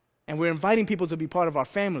 And we're inviting people to be part of our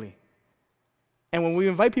family. And when we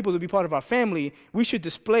invite people to be part of our family, we should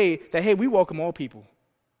display that, hey, we welcome all people.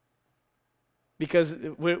 Because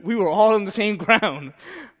we were all on the same ground.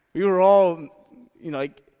 We were all,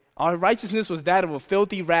 our righteousness was that of a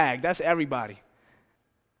filthy rag. That's everybody.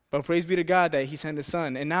 But praise be to God that he sent his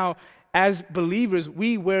son. And now, as believers,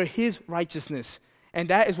 we wear his righteousness. And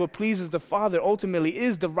that is what pleases the Father ultimately,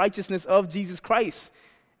 is the righteousness of Jesus Christ.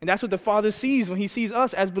 And that's what the Father sees when he sees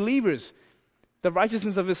us as believers. The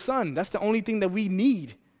righteousness of his Son. That's the only thing that we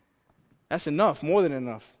need. That's enough, more than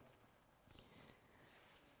enough.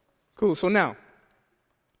 Cool, so now,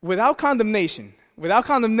 without condemnation,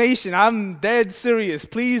 I'm dead serious.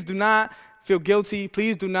 Please do not feel guilty.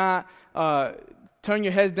 Please do not turn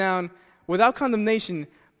your heads down. Without condemnation,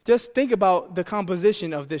 just think about the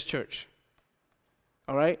composition of this church.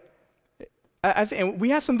 All right? And we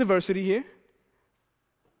have some diversity here.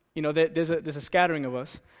 There's a scattering of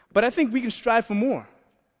us. But I think we can strive for more.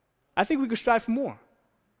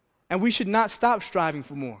 And we should not stop striving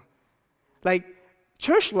for more. Like,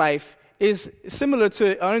 church life is similar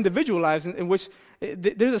to our individual lives in which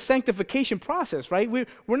there's a sanctification process, right? We're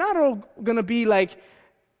not all going to be like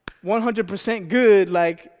 100% good.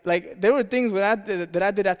 Like there were things that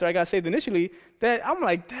I did after I got saved initially that I'm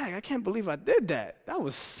like, dang, I can't believe I did that. That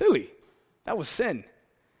was silly. That was sin.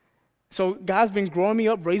 So God's been growing me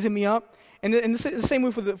up, raising me up. And the same way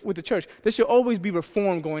with the church. There should always be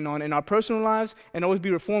reform going on in our personal lives and always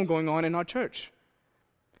be reform going on in our church.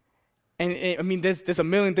 And there's a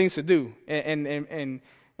million things to do. And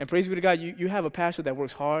praise be to God, you have a pastor that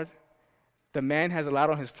works hard. The man has a lot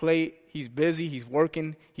on his plate. He's busy, he's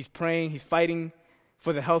working, he's praying, he's fighting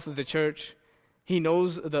for the health of the church. He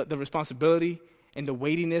knows the responsibility and the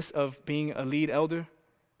weightiness of being a lead elder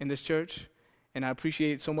in this church. And I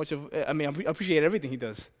appreciate so much I appreciate everything he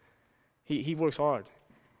does. He works hard.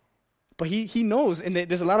 But he knows, and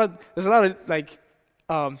there's a lot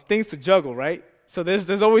of things to juggle, right? So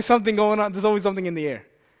there's always something going on, there's always something in the air.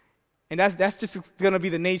 And that's just going to be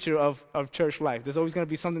the nature of church life. There's always going to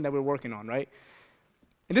be something that we're working on, right?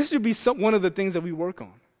 And this should be one of the things that we work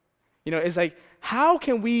on. It's like, how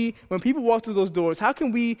can we, when people walk through those doors, how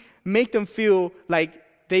can we make them feel like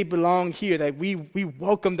they belong here, that we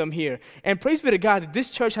welcome them here? And praise be to God that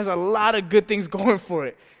this church has a lot of good things going for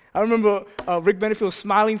it. I remember Rick Benefield's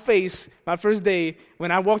smiling face my first day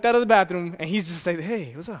when I walked out of the bathroom, and he's just like,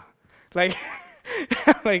 hey, what's up? Like,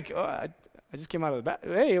 I just came out of the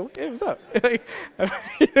bathroom. Hey, what's up?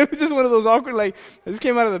 It was just one of those awkward, I just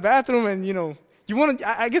came out of the bathroom, and, you want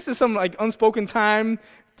to, I guess there's some, unspoken time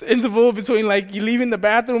interval between, you leaving the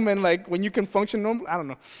bathroom and, when you can function normally. I don't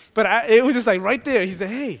know. But it was just, right there. He said,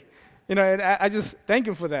 hey, And I just thank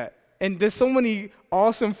him for that. And there's so many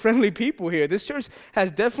awesome, friendly people here. This church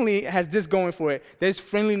definitely has this going for it. There's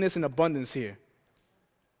friendliness and abundance here.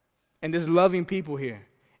 And there's loving people here.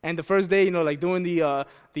 And the first day, like doing the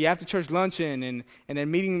after-church luncheon and then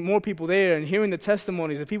meeting more people there and hearing the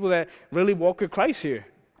testimonies of people that really walk with Christ here.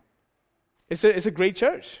 It's a great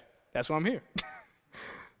church. That's why I'm here.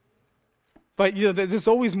 But, there's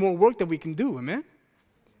always more work that we can do, amen?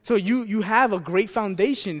 So you have a great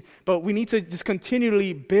foundation, but we need to just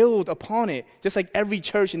continually build upon it, just like every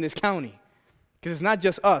church in this county. Because it's not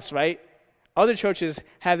just us, right? Other churches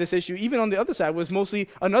have this issue. Even on the other side, was mostly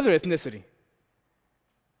another ethnicity.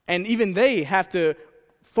 And even they have to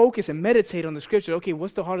focus and meditate on the scripture. Okay,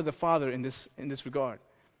 what's the heart of the Father in this regard?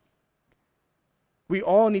 We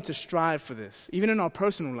all need to strive for this, even in our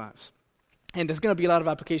personal lives. And there's going to be a lot of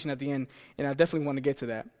application at the end, and I definitely want to get to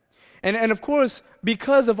that. And of course,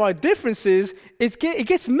 because of our differences, it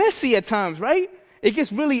gets messy at times, right? It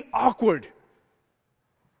gets really awkward.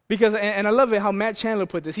 Because, and I love it how Matt Chandler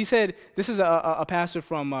put this. He said, this is a pastor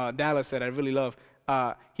from Dallas that I really love.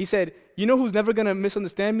 He said, you know who's never going to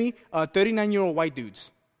misunderstand me? 39-year-old white dudes.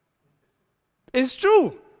 It's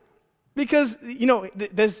true. Because,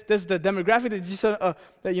 there's the demographic,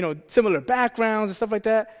 that similar backgrounds and stuff like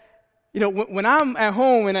that. When I'm at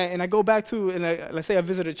home and I go back to, let's say I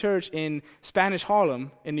visit a church in Spanish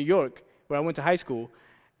Harlem in New York, where I went to high school,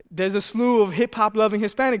 there's a slew of hip-hop loving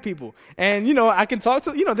Hispanic people. And, I can talk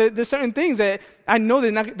to, there's certain things that I know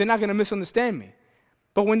they're not going to misunderstand me.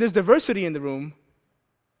 But when there's diversity in the room,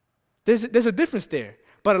 there's a difference there.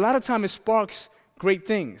 But a lot of time it sparks great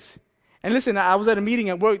things. And listen, I was at a meeting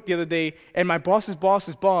at work the other day, and my boss's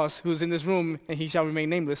boss, who's in this room, and he shall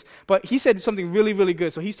remain nameless, but he said something really, really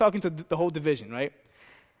good. So he's talking to the whole division, right?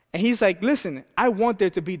 And he's like, listen, I want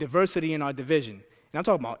there to be diversity in our division. And I'm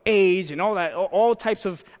talking about age and all that, all types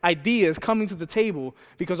of ideas coming to the table,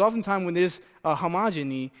 because oftentimes when there's a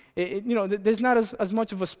homogeny, there's not as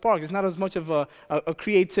much of a spark. There's not as much of a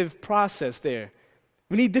creative process there.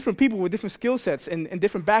 We need different people with different skill sets and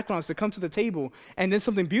different backgrounds to come to the table, and then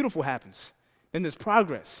something beautiful happens. Then there's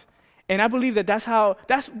progress. And I believe that's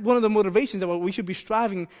one of the motivations that we should be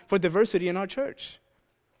striving for diversity in our church.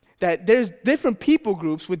 That there's different people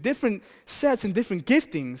groups with different sets and different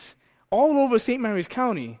giftings all over St. Mary's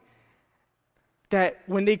County, that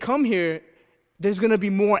when they come here, there's going to be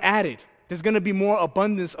more added. There's going to be more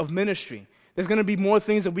abundance of ministry. There's going to be more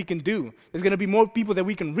things that we can do. There's going to be more people that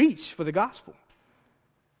we can reach for the gospel.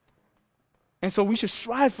 And so we should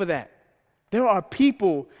strive for that. There are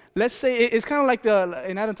people, let's say, it's kind of like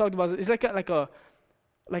and Adam talked about it, it's like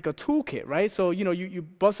a toolkit, right? So, you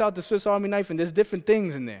bust out the Swiss Army knife, and there's different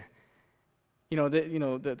things in there.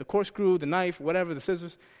 The corkscrew, the knife, whatever, the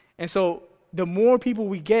scissors. And so the more people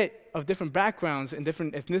we get of different backgrounds and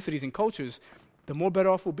different ethnicities and cultures, the more better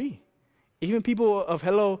off we'll be. Even people of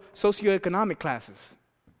socioeconomic classes.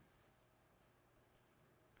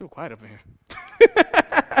 A little quiet up in here.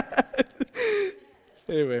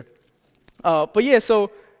 Anyway, but yeah,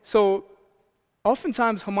 so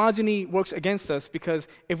oftentimes homogeny works against us, because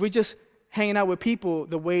if we're just hanging out with people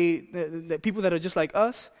the way that people that are just like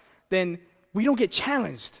us, then we don't get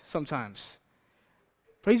challenged sometimes.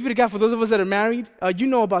 Praise be to God. For those of us that are married, you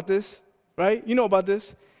know about this, right? You know about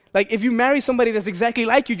this. Like, if you marry somebody that's exactly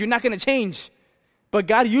like you, you're not going to change. But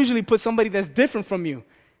God usually puts somebody that's different from you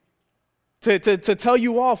to tell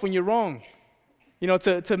you off when you're wrong.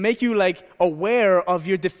 To make you aware of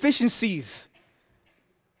your deficiencies.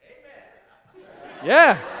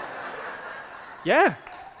 Amen.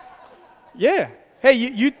 Yeah. Hey,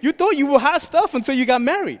 you thought you were hot stuff until you got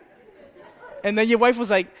married. And then your wife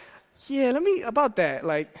was like, yeah, let me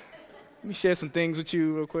share some things with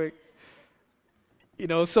you real quick.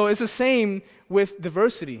 So it's the same with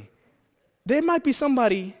diversity. There might be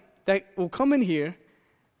somebody that will come in here,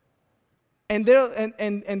 and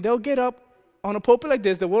they'll get up on a pulpit like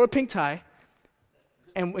this, they wear a pink tie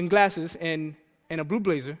and glasses and a blue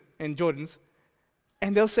blazer and Jordans,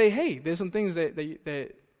 and they'll say, hey, there's some things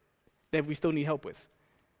that we still need help with.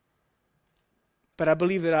 But I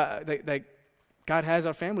believe that God has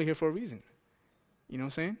our family here for a reason. You know what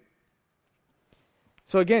I'm saying?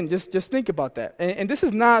 So again, just think about that. And this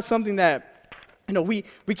is not something that, we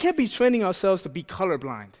can't be training ourselves to be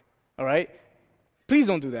colorblind, all right? Please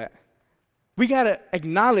don't do that. We got to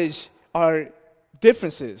acknowledge our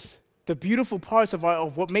differences, the beautiful parts of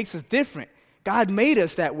what makes us different. God made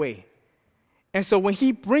us that way. And so when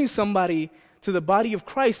he brings somebody to the body of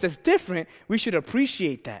Christ that's different, we should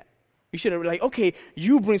appreciate that. We should be like, okay,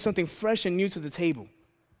 you bring something fresh and new to the table.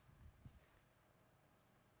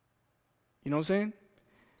 You know what I'm saying?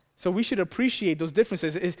 So we should appreciate those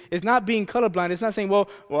differences. It's not being colorblind. It's not saying, well,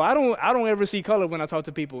 I don't ever see color when I talk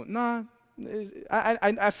to people. Nah,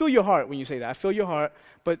 I feel your heart when you say that. I feel your heart,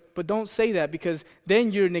 but don't say that, because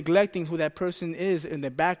then you're neglecting who that person is in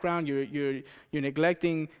their background. You're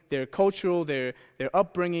neglecting their cultural, their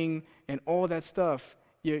upbringing, and all that stuff.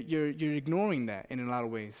 You're ignoring that in a lot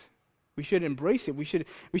of ways. We should embrace it. We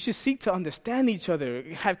should seek to understand each other,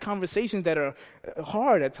 have conversations that are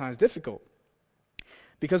hard at times, difficult.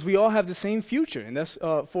 Because we all have the same future, and that's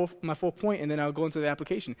my fourth point, and then I'll go into the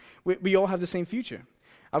application. We all have the same future.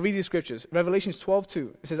 I'll read these scriptures. Revelation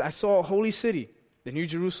 12:2. It says, I saw a holy city, the New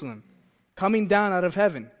Jerusalem, coming down out of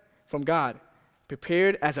heaven from God,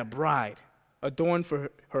 prepared as a bride, adorned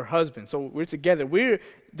for her husband. So we're together. We're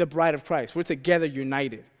the bride of Christ. We're together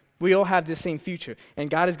united. We all have the same future,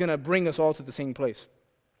 and God is going to bring us all to the same place.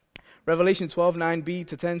 Revelation 12:9b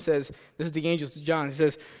to 10 says, this is the angel to John.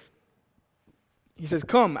 He says,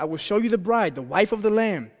 come, I will show you the bride, the wife of the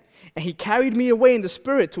Lamb. And he carried me away in the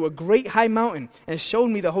spirit to a great high mountain and showed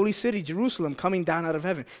me the holy city, Jerusalem, coming down out of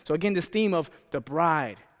heaven. So again, this theme of the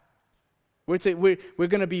bride. We're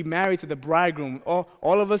going to be married to the bridegroom.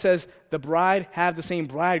 All of us as the bride have the same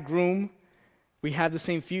bridegroom. We have the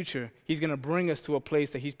same future. He's going to bring us to a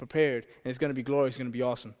place that he's prepared, and it's going to be glorious. It's going to be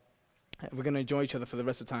awesome. We're going to enjoy each other for the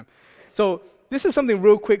rest of the time. So this is something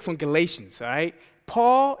real quick from Galatians, all right?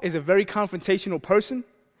 Paul is a very confrontational person,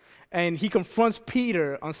 and he confronts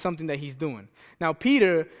Peter on something that he's doing. Now,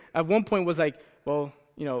 Peter at one point was like, well,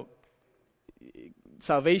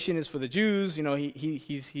 salvation is for the Jews.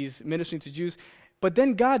 He's ministering to Jews. But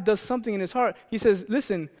then God does something in his heart. He says,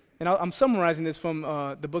 listen, and I'm summarizing this from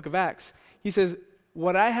the book of Acts. He says,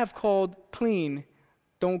 what I have called clean,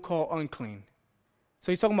 don't call unclean.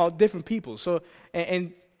 So he's talking about different people. So,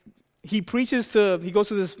 and he goes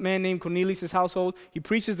to this man named Cornelius' household. He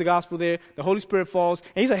preaches the gospel there. The Holy Spirit falls.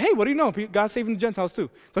 And he's like, hey, what do you know? God's saving the Gentiles too.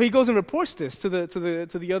 So he goes and reports this to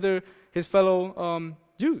the other, his fellow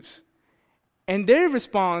Jews. And their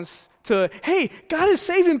response to, hey, God is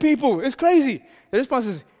saving people. It's crazy. Their response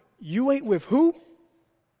is, you ate with who?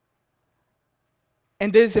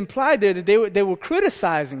 And there's implied there that they were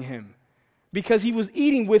criticizing him because he was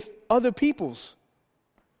eating with other peoples.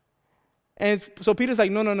 And so Peter's like,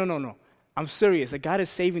 no. I'm serious. Like, God is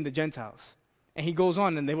saving the Gentiles. And he goes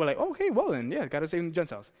on, and they were like, okay, well then, yeah, God is saving the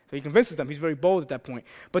Gentiles. So he convinces them. He's very bold at that point.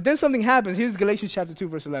 But then something happens. Here's Galatians chapter 2,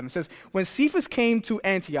 verse 11. It says, when Cephas came to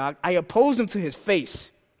Antioch, I opposed him to his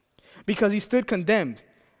face because he stood condemned.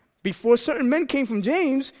 Before certain men came from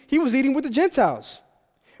James, he was eating with the Gentiles.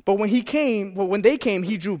 But when they came,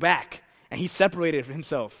 he drew back, and he separated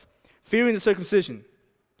himself, fearing the circumcision.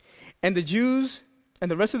 And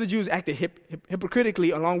the rest of the Jews acted hypocritically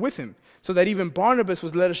along with him, so that even Barnabas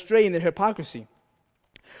was led astray in their hypocrisy.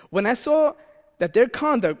 When I saw that their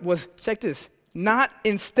conduct was, check this, not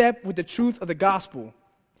in step with the truth of the gospel,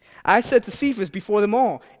 I said to Cephas before them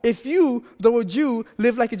all, if you, though a Jew,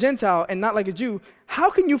 live like a Gentile and not like a Jew, how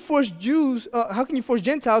can you force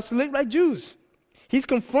Gentiles to live like Jews? He's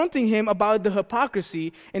confronting him about the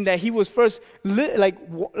hypocrisy in that he was first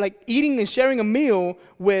like eating and sharing a meal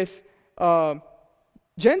with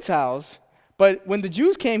Gentiles, but when the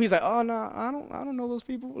Jews came, he's like, oh no, I don't know those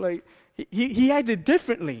people. Like he acted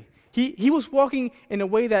differently. He was walking in a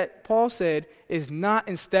way that Paul said is not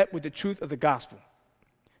in step with the truth of the gospel.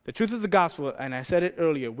 The truth of the gospel, and I said it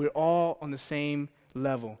earlier, we're all on the same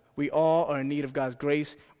level. We all are in need of God's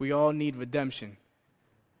grace. We all need redemption.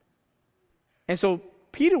 And so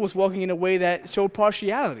Peter was walking in a way that showed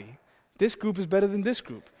partiality. This group is better than this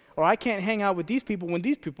group. Or I can't hang out with these people when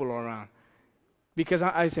these people are around because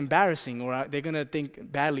it's embarrassing, or they're going to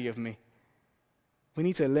think badly of me. We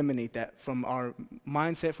need to eliminate that from our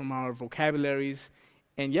mindset, from our vocabularies.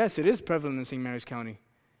 And yes, it is prevalent in St. Mary's County.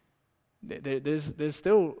 There's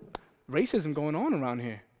still racism going on around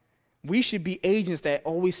here. We should be agents that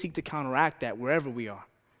always seek to counteract that wherever we are.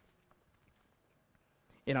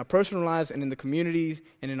 In our personal lives and in the communities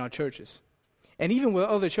and in our churches. And even with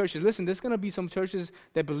other churches, listen, there's going to be some churches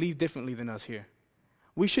that believe differently than us here.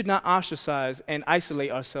 We should not ostracize and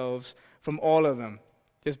isolate ourselves from all of them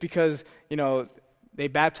just because, they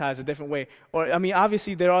baptize a different way. Or,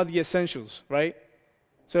 obviously there are the essentials, right?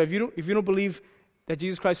 So if you don't believe that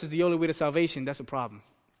Jesus Christ is the only way to salvation, that's a problem,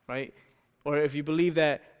 right? Or if you believe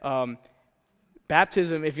that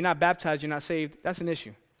baptism, if you're not baptized, you're not saved, that's an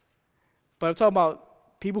issue. But I'm talking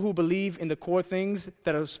about people who believe in the core things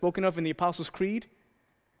that are spoken of in the Apostles' Creed.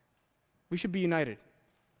 We should be united.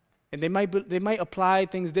 And they might apply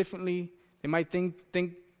things differently. They might think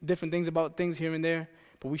different things about things here and there,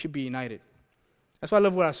 but we should be united. That's why I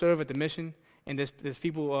love where I serve at the mission. And there's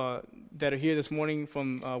people that are here this morning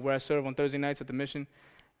from where I serve on Thursday nights at the mission,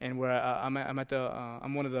 and where I'm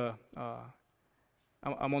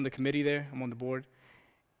on the committee there. I'm on the board.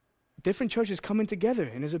 Different churches coming together,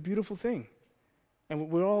 and it's a beautiful thing. And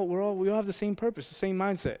we all have the same purpose, the same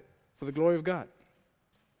mindset for the glory of God.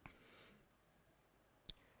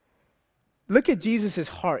 Look at Jesus'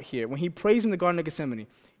 heart here when he prays in the Garden of Gethsemane.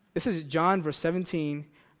 This is John verse 17,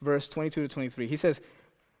 verse 22 to 23. He says,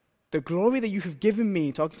 "The glory that you have given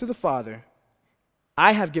me," talking to the Father,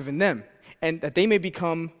 "I have given them, and that they may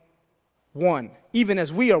become one, even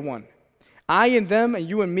as we are one. I and them, and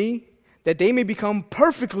you and me, that they may become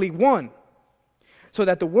perfectly one, so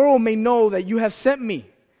that the world may know that you have sent me."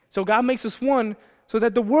 So God makes us one so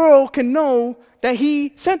that the world can know that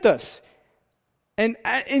he sent us. And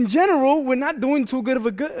in general, we're not doing too good of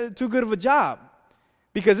a job,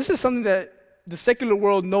 because this is something that the secular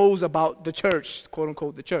world knows about the church, quote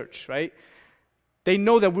unquote, the church, right? They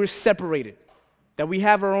know that we're separated, that we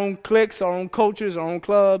have our own cliques, our own cultures, our own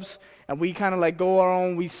clubs, and we kind of like go our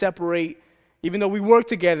own, we separate, even though we work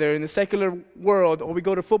together in the secular world, or we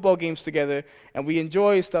go to football games together, and we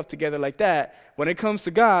enjoy stuff together like that. When it comes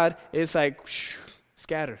to God, it's like,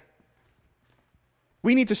 scatter.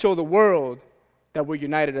 We need to show the world that we're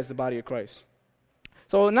united as the body of Christ.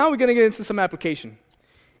 So now we're going to get into some application.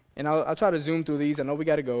 And I'll try to zoom through these. I know we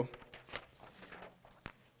got to go.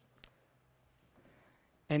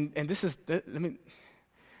 And this is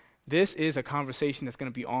a conversation that's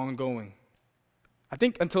going to be ongoing. I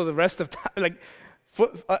think until the rest of time,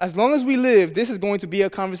 as long as we live, this is going to be a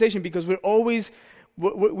conversation, because we always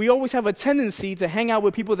have a tendency to hang out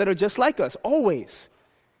with people that are just like us, always.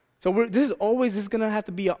 So this is going to have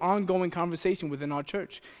to be an ongoing conversation within our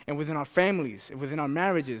church and within our families and within our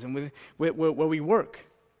marriages and where we work.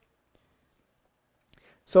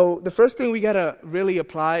 So the first thing we got to really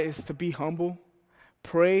apply is to be humble,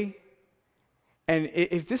 pray. And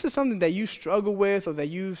if this is something that you struggle with, or that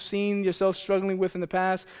you've seen yourself struggling with in the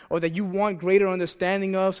past, or that you want greater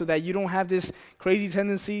understanding of so that you don't have this crazy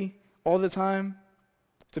tendency all the time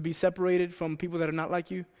to be separated from people that are not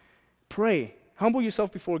like you, pray. Humble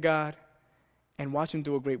yourself before God and watch him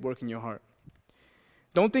do a great work in your heart.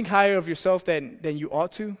 Don't think higher of yourself than you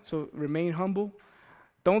ought to, so remain humble.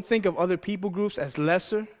 Don't think of other people groups as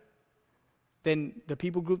lesser than the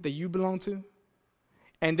people group that you belong to.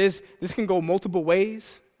 And this can go multiple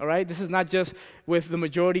ways, all right? This is not just with the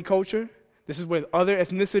majority culture. This is with other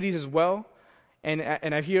ethnicities as well. And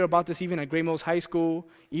I hear about this even at Great Mills High School,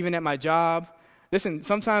 even at my job. Listen,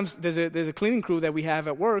 sometimes there's a cleaning crew that we have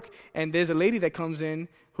at work, and there's a lady that comes in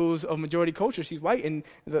who's of majority culture. She's white, and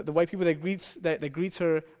the white people that greets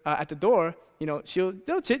her at the door,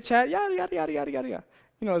 they'll chit chat, yada yada yada yada yada yada.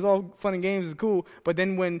 It's all fun and games, it's cool. But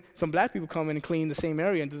then when some black people come in and clean the same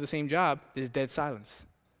area and do the same job, there's dead silence.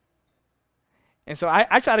 And so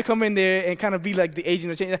I try to come in there and kind of be like the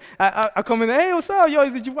agent of change. I come in there, hey, what's up? Yo,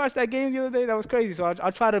 did you watch that game the other day? That was crazy. So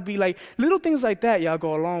I try to be like, little things like that, y'all,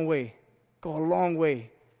 go a long way. Go a long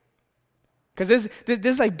way. Because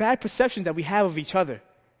there's like bad perceptions that we have of each other.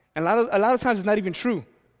 And a lot of times it's not even true.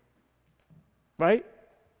 Right?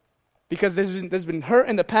 Because there's been hurt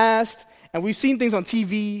in the past, and we've seen things on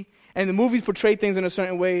TV, and the movies portray things in a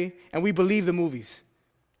certain way, and we believe the movies.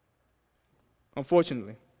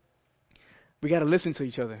 Unfortunately. We got to listen to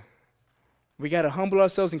each other. We got to humble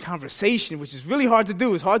ourselves in conversation, which is really hard to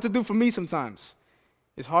do. It's hard to do for me sometimes.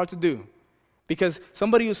 It's hard to do. Because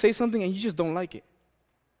somebody will say something and you just don't like it.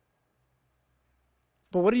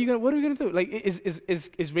 But what are you gonna do? Like,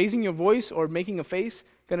 is raising your voice or making a face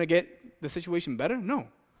gonna get the situation better? No.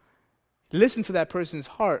 Listen to that person's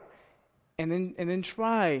heart, and then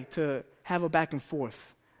try to have a back and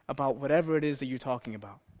forth about whatever it is that you're talking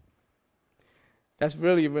about. That's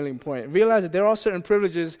really, really important. Realize that there are certain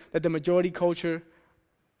privileges that the majority culture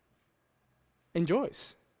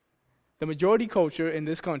enjoys. The majority culture in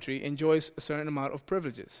this country enjoys a certain amount of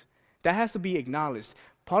privileges. That has to be acknowledged.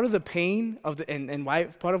 Part of the pain of and why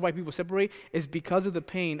part of why people separate is because of the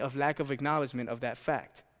pain of lack of acknowledgement of that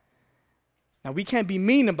fact. Now, we can't be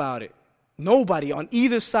mean about it. Nobody on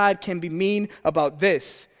either side can be mean about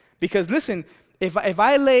this. Because listen, if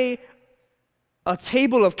I lay a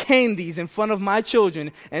table of candies in front of my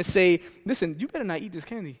children and say, listen, you better not eat this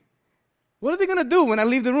candy. What are they going to do when I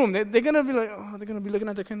leave the room? They're going to be like, they're going to be looking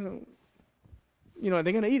at the candy. They're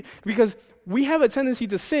going to eat. Because we have a tendency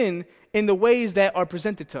to sin in the ways that are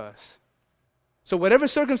presented to us. So whatever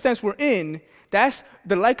circumstance we're in, that's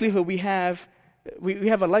the likelihood we have. We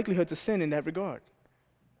have a likelihood to sin in that regard.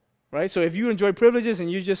 Right? So if you enjoy privileges and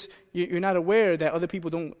you're not aware that other people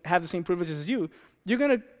don't have the same privileges as you, you're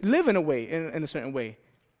going to live in a way, in a certain way.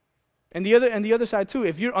 And the other side too,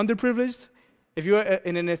 if you're underprivileged, if you're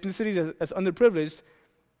in an ethnicity that's underprivileged,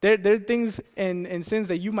 there are things and sins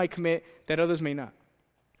that you might commit that others may not.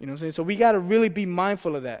 You know what I'm saying? So we got to really be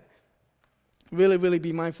mindful of that. Really, really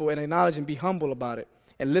be mindful and acknowledge and be humble about it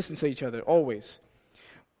and listen to each other always.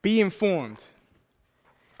 Be informed.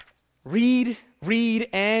 Read,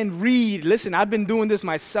 and read. Listen, I've been doing this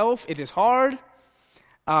myself. It is hard.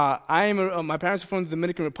 My parents are from the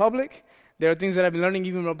Dominican Republic. There are things that I've been learning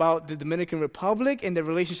even about the Dominican Republic and their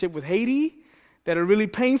relationship with Haiti that are really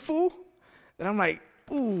painful. And I'm like,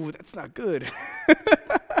 ooh, that's not good.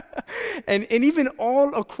 and even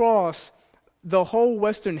all across the whole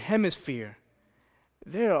Western Hemisphere,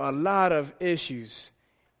 there are a lot of issues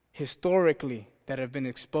historically that have been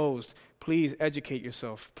exposed. Please educate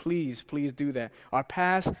yourself. Please do that. Our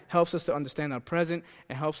past helps us to understand our present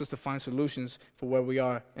and helps us to find solutions for where we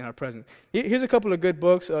are in our present. Here's a couple of good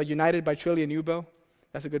books. United by Trillia Newbell.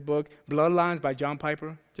 That's a good book. Bloodlines by John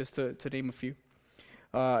Piper, just to name a few.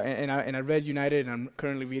 And I read United, and I'm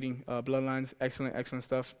currently reading Bloodlines. Excellent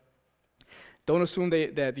stuff. Don't assume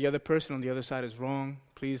that the other person on the other side is wrong.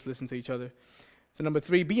 Please listen to each other. So number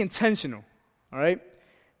 3, be intentional. All right?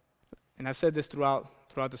 And I said this throughout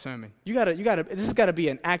the sermon. This has got to be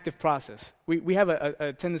an active process. We have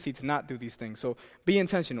a tendency to not do these things. So be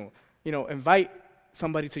intentional. You know, invite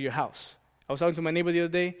somebody to your house. I was talking to my neighbor the other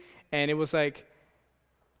day, and it was like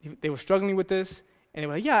they were struggling with this, and they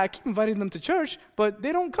were like, yeah, I keep inviting them to church, but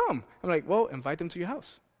they don't come. I'm like, well, invite them to your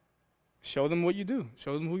house. Show them what you do.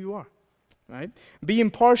 Show them who you are. Right? Be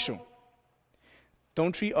impartial.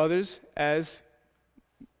 Don't treat others as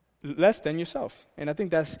less than yourself. And I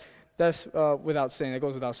think that's without saying. That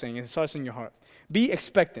goes without saying. It starts in your heart. Be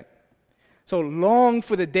expectant. So long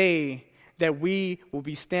for the day that we will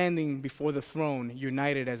be standing before the throne,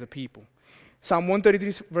 united as a people. Psalm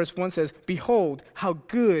 133 verse 1 says, behold, how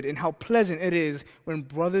good and how pleasant it is when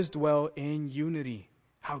brothers dwell in unity.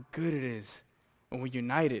 How good it is when we're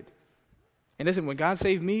united. And listen, when God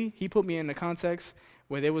saved me, he put me in a context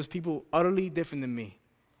where there was people utterly different than me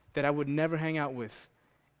that I would never hang out with.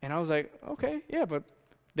 And I was like, okay, yeah, but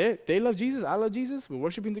they love Jesus, I love Jesus, we're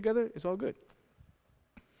worshiping together, it's all good.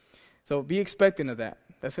 So be expectant of that.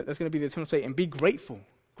 That's going to be the eternal state. And be grateful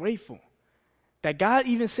that God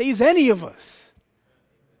even saves any of us.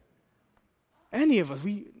 Any of us.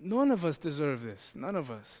 None of us deserve this. None of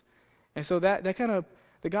us. And so that kind of,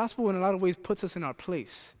 the gospel in a lot of ways puts us in our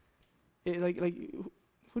place. Like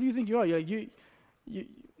who do you think you are? You're like,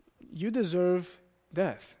 you deserve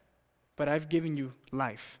death, but I've given you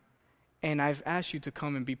life. And I've asked you to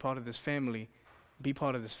come and be part of this family. Be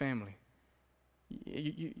part of this family.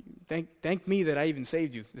 You thank me that I even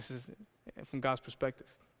saved you. This is from God's perspective.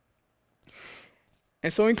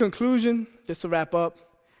 And so in conclusion, just to wrap up,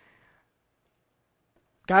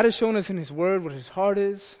 God has shown us in his word what his heart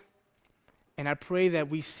is. And I pray that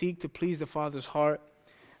we seek to please the Father's heart.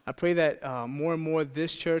 I pray that more and more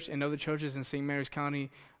this church and other churches in St. Mary's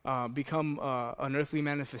County become an earthly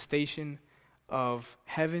manifestation of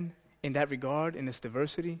heaven in that regard, in its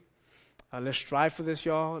diversity. Let's strive for this,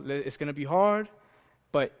 y'all. It's going to be hard,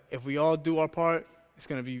 but if we all do our part, it's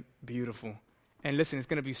going to be beautiful. And listen, it's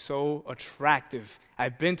going to be so attractive.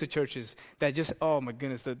 I've been to churches that just, oh my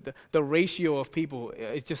goodness, the ratio of people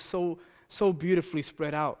is just so beautifully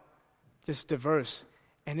spread out, just diverse.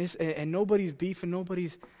 And nobody's beef and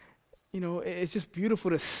nobody's, it's just beautiful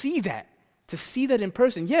to see that in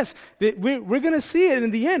person. Yes, we're going to see it in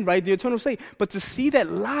the end, right, the eternal state. But to see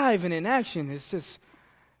that live and in action, it's just,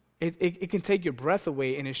 it can take your breath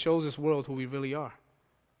away, and it shows this world who we really are.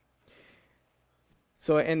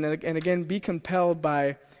 So, and again, be compelled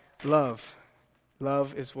by love.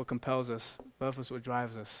 Love is what compels us. Love is what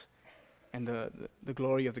drives us. And the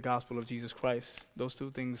glory of the gospel of Jesus Christ. Those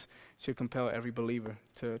two things should compel every believer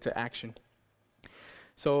to action.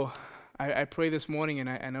 So I pray this morning, and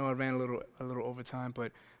I know I ran a little over time,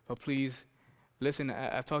 but please listen.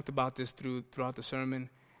 I've talked about this throughout the sermon.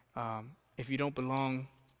 If you don't belong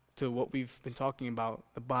to what we've been talking about,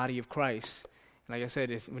 the body of Christ, like I said,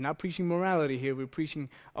 we're not preaching morality here. We're preaching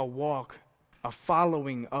a walk, a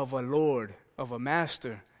following of a Lord, of a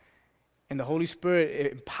master. And the Holy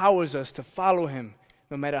Spirit empowers us to follow him,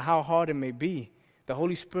 no matter how hard it may be. The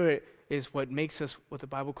Holy Spirit is what makes us what the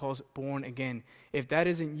Bible calls born again. If that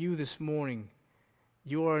isn't you this morning,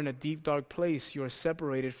 you are in a deep, dark place. You are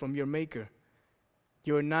separated from your Maker.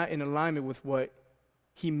 You are not in alignment with what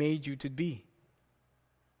he made you to be.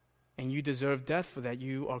 And you deserve death for that.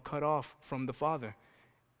 You are cut off from the Father.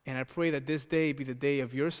 And I pray that this day be the day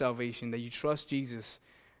of your salvation, that you trust Jesus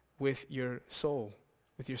with your soul.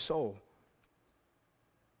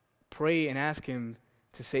 Pray and ask him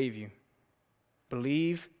to save you.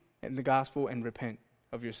 Believe in the gospel and repent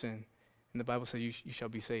of your sin. And the Bible says you shall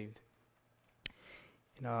be saved.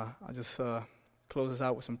 And I'll just close us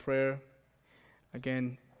out with some prayer.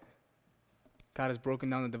 Again, God has broken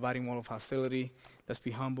down the dividing wall of hostility. Let's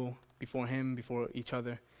be humble before Him, before each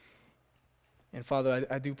other. And Father,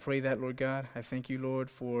 I do pray that, Lord God. I thank you, Lord,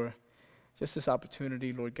 for just this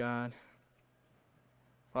opportunity, Lord God.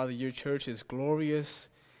 Father, your church is glorious.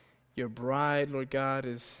 Your bride, Lord God,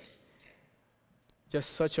 is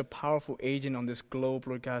just such a powerful agent on this globe,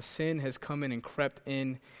 Lord God. Sin has come in and crept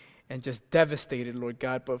in and just devastated, Lord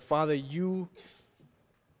God. But Father, you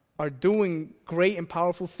are doing great and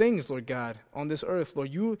powerful things, Lord God, on this earth.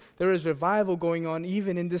 Lord, there is revival going on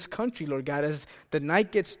even in this country, Lord God. As the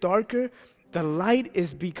night gets darker, the light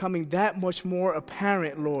is becoming that much more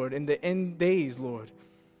apparent, Lord, in the end days, Lord.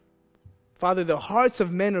 Father, the hearts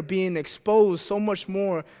of men are being exposed so much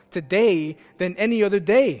more today than any other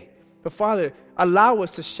day. But Father, allow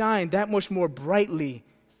us to shine that much more brightly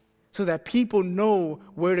so that people know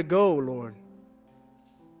where to go, Lord.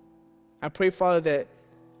 I pray, Father, that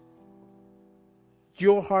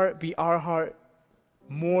your heart be our heart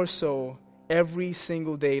more so every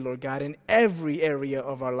single day, Lord God, in every area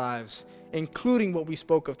of our lives, including what we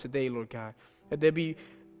spoke of today, Lord God. That there be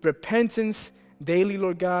repentance daily,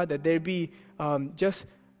 Lord God, that there be just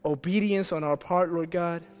obedience on our part, Lord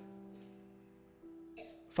God.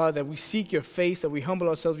 Father, that we seek your face, that we humble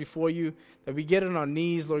ourselves before you, that we get on our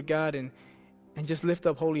knees, Lord God, and just lift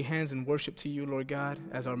up holy hands and worship to you, Lord God,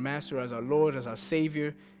 as our Master, as our Lord, as our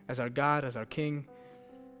Savior, as our God, as our King.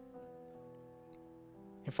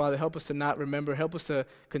 And Father, help us to not remember, help us to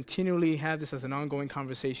continually have this as an ongoing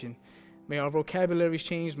conversation. May our vocabularies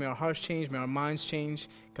change, may our hearts change, may our minds change.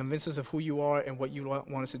 Convince us of who you are and what you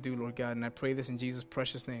want us to do, Lord God. And I pray this in Jesus'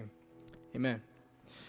 precious name. Amen.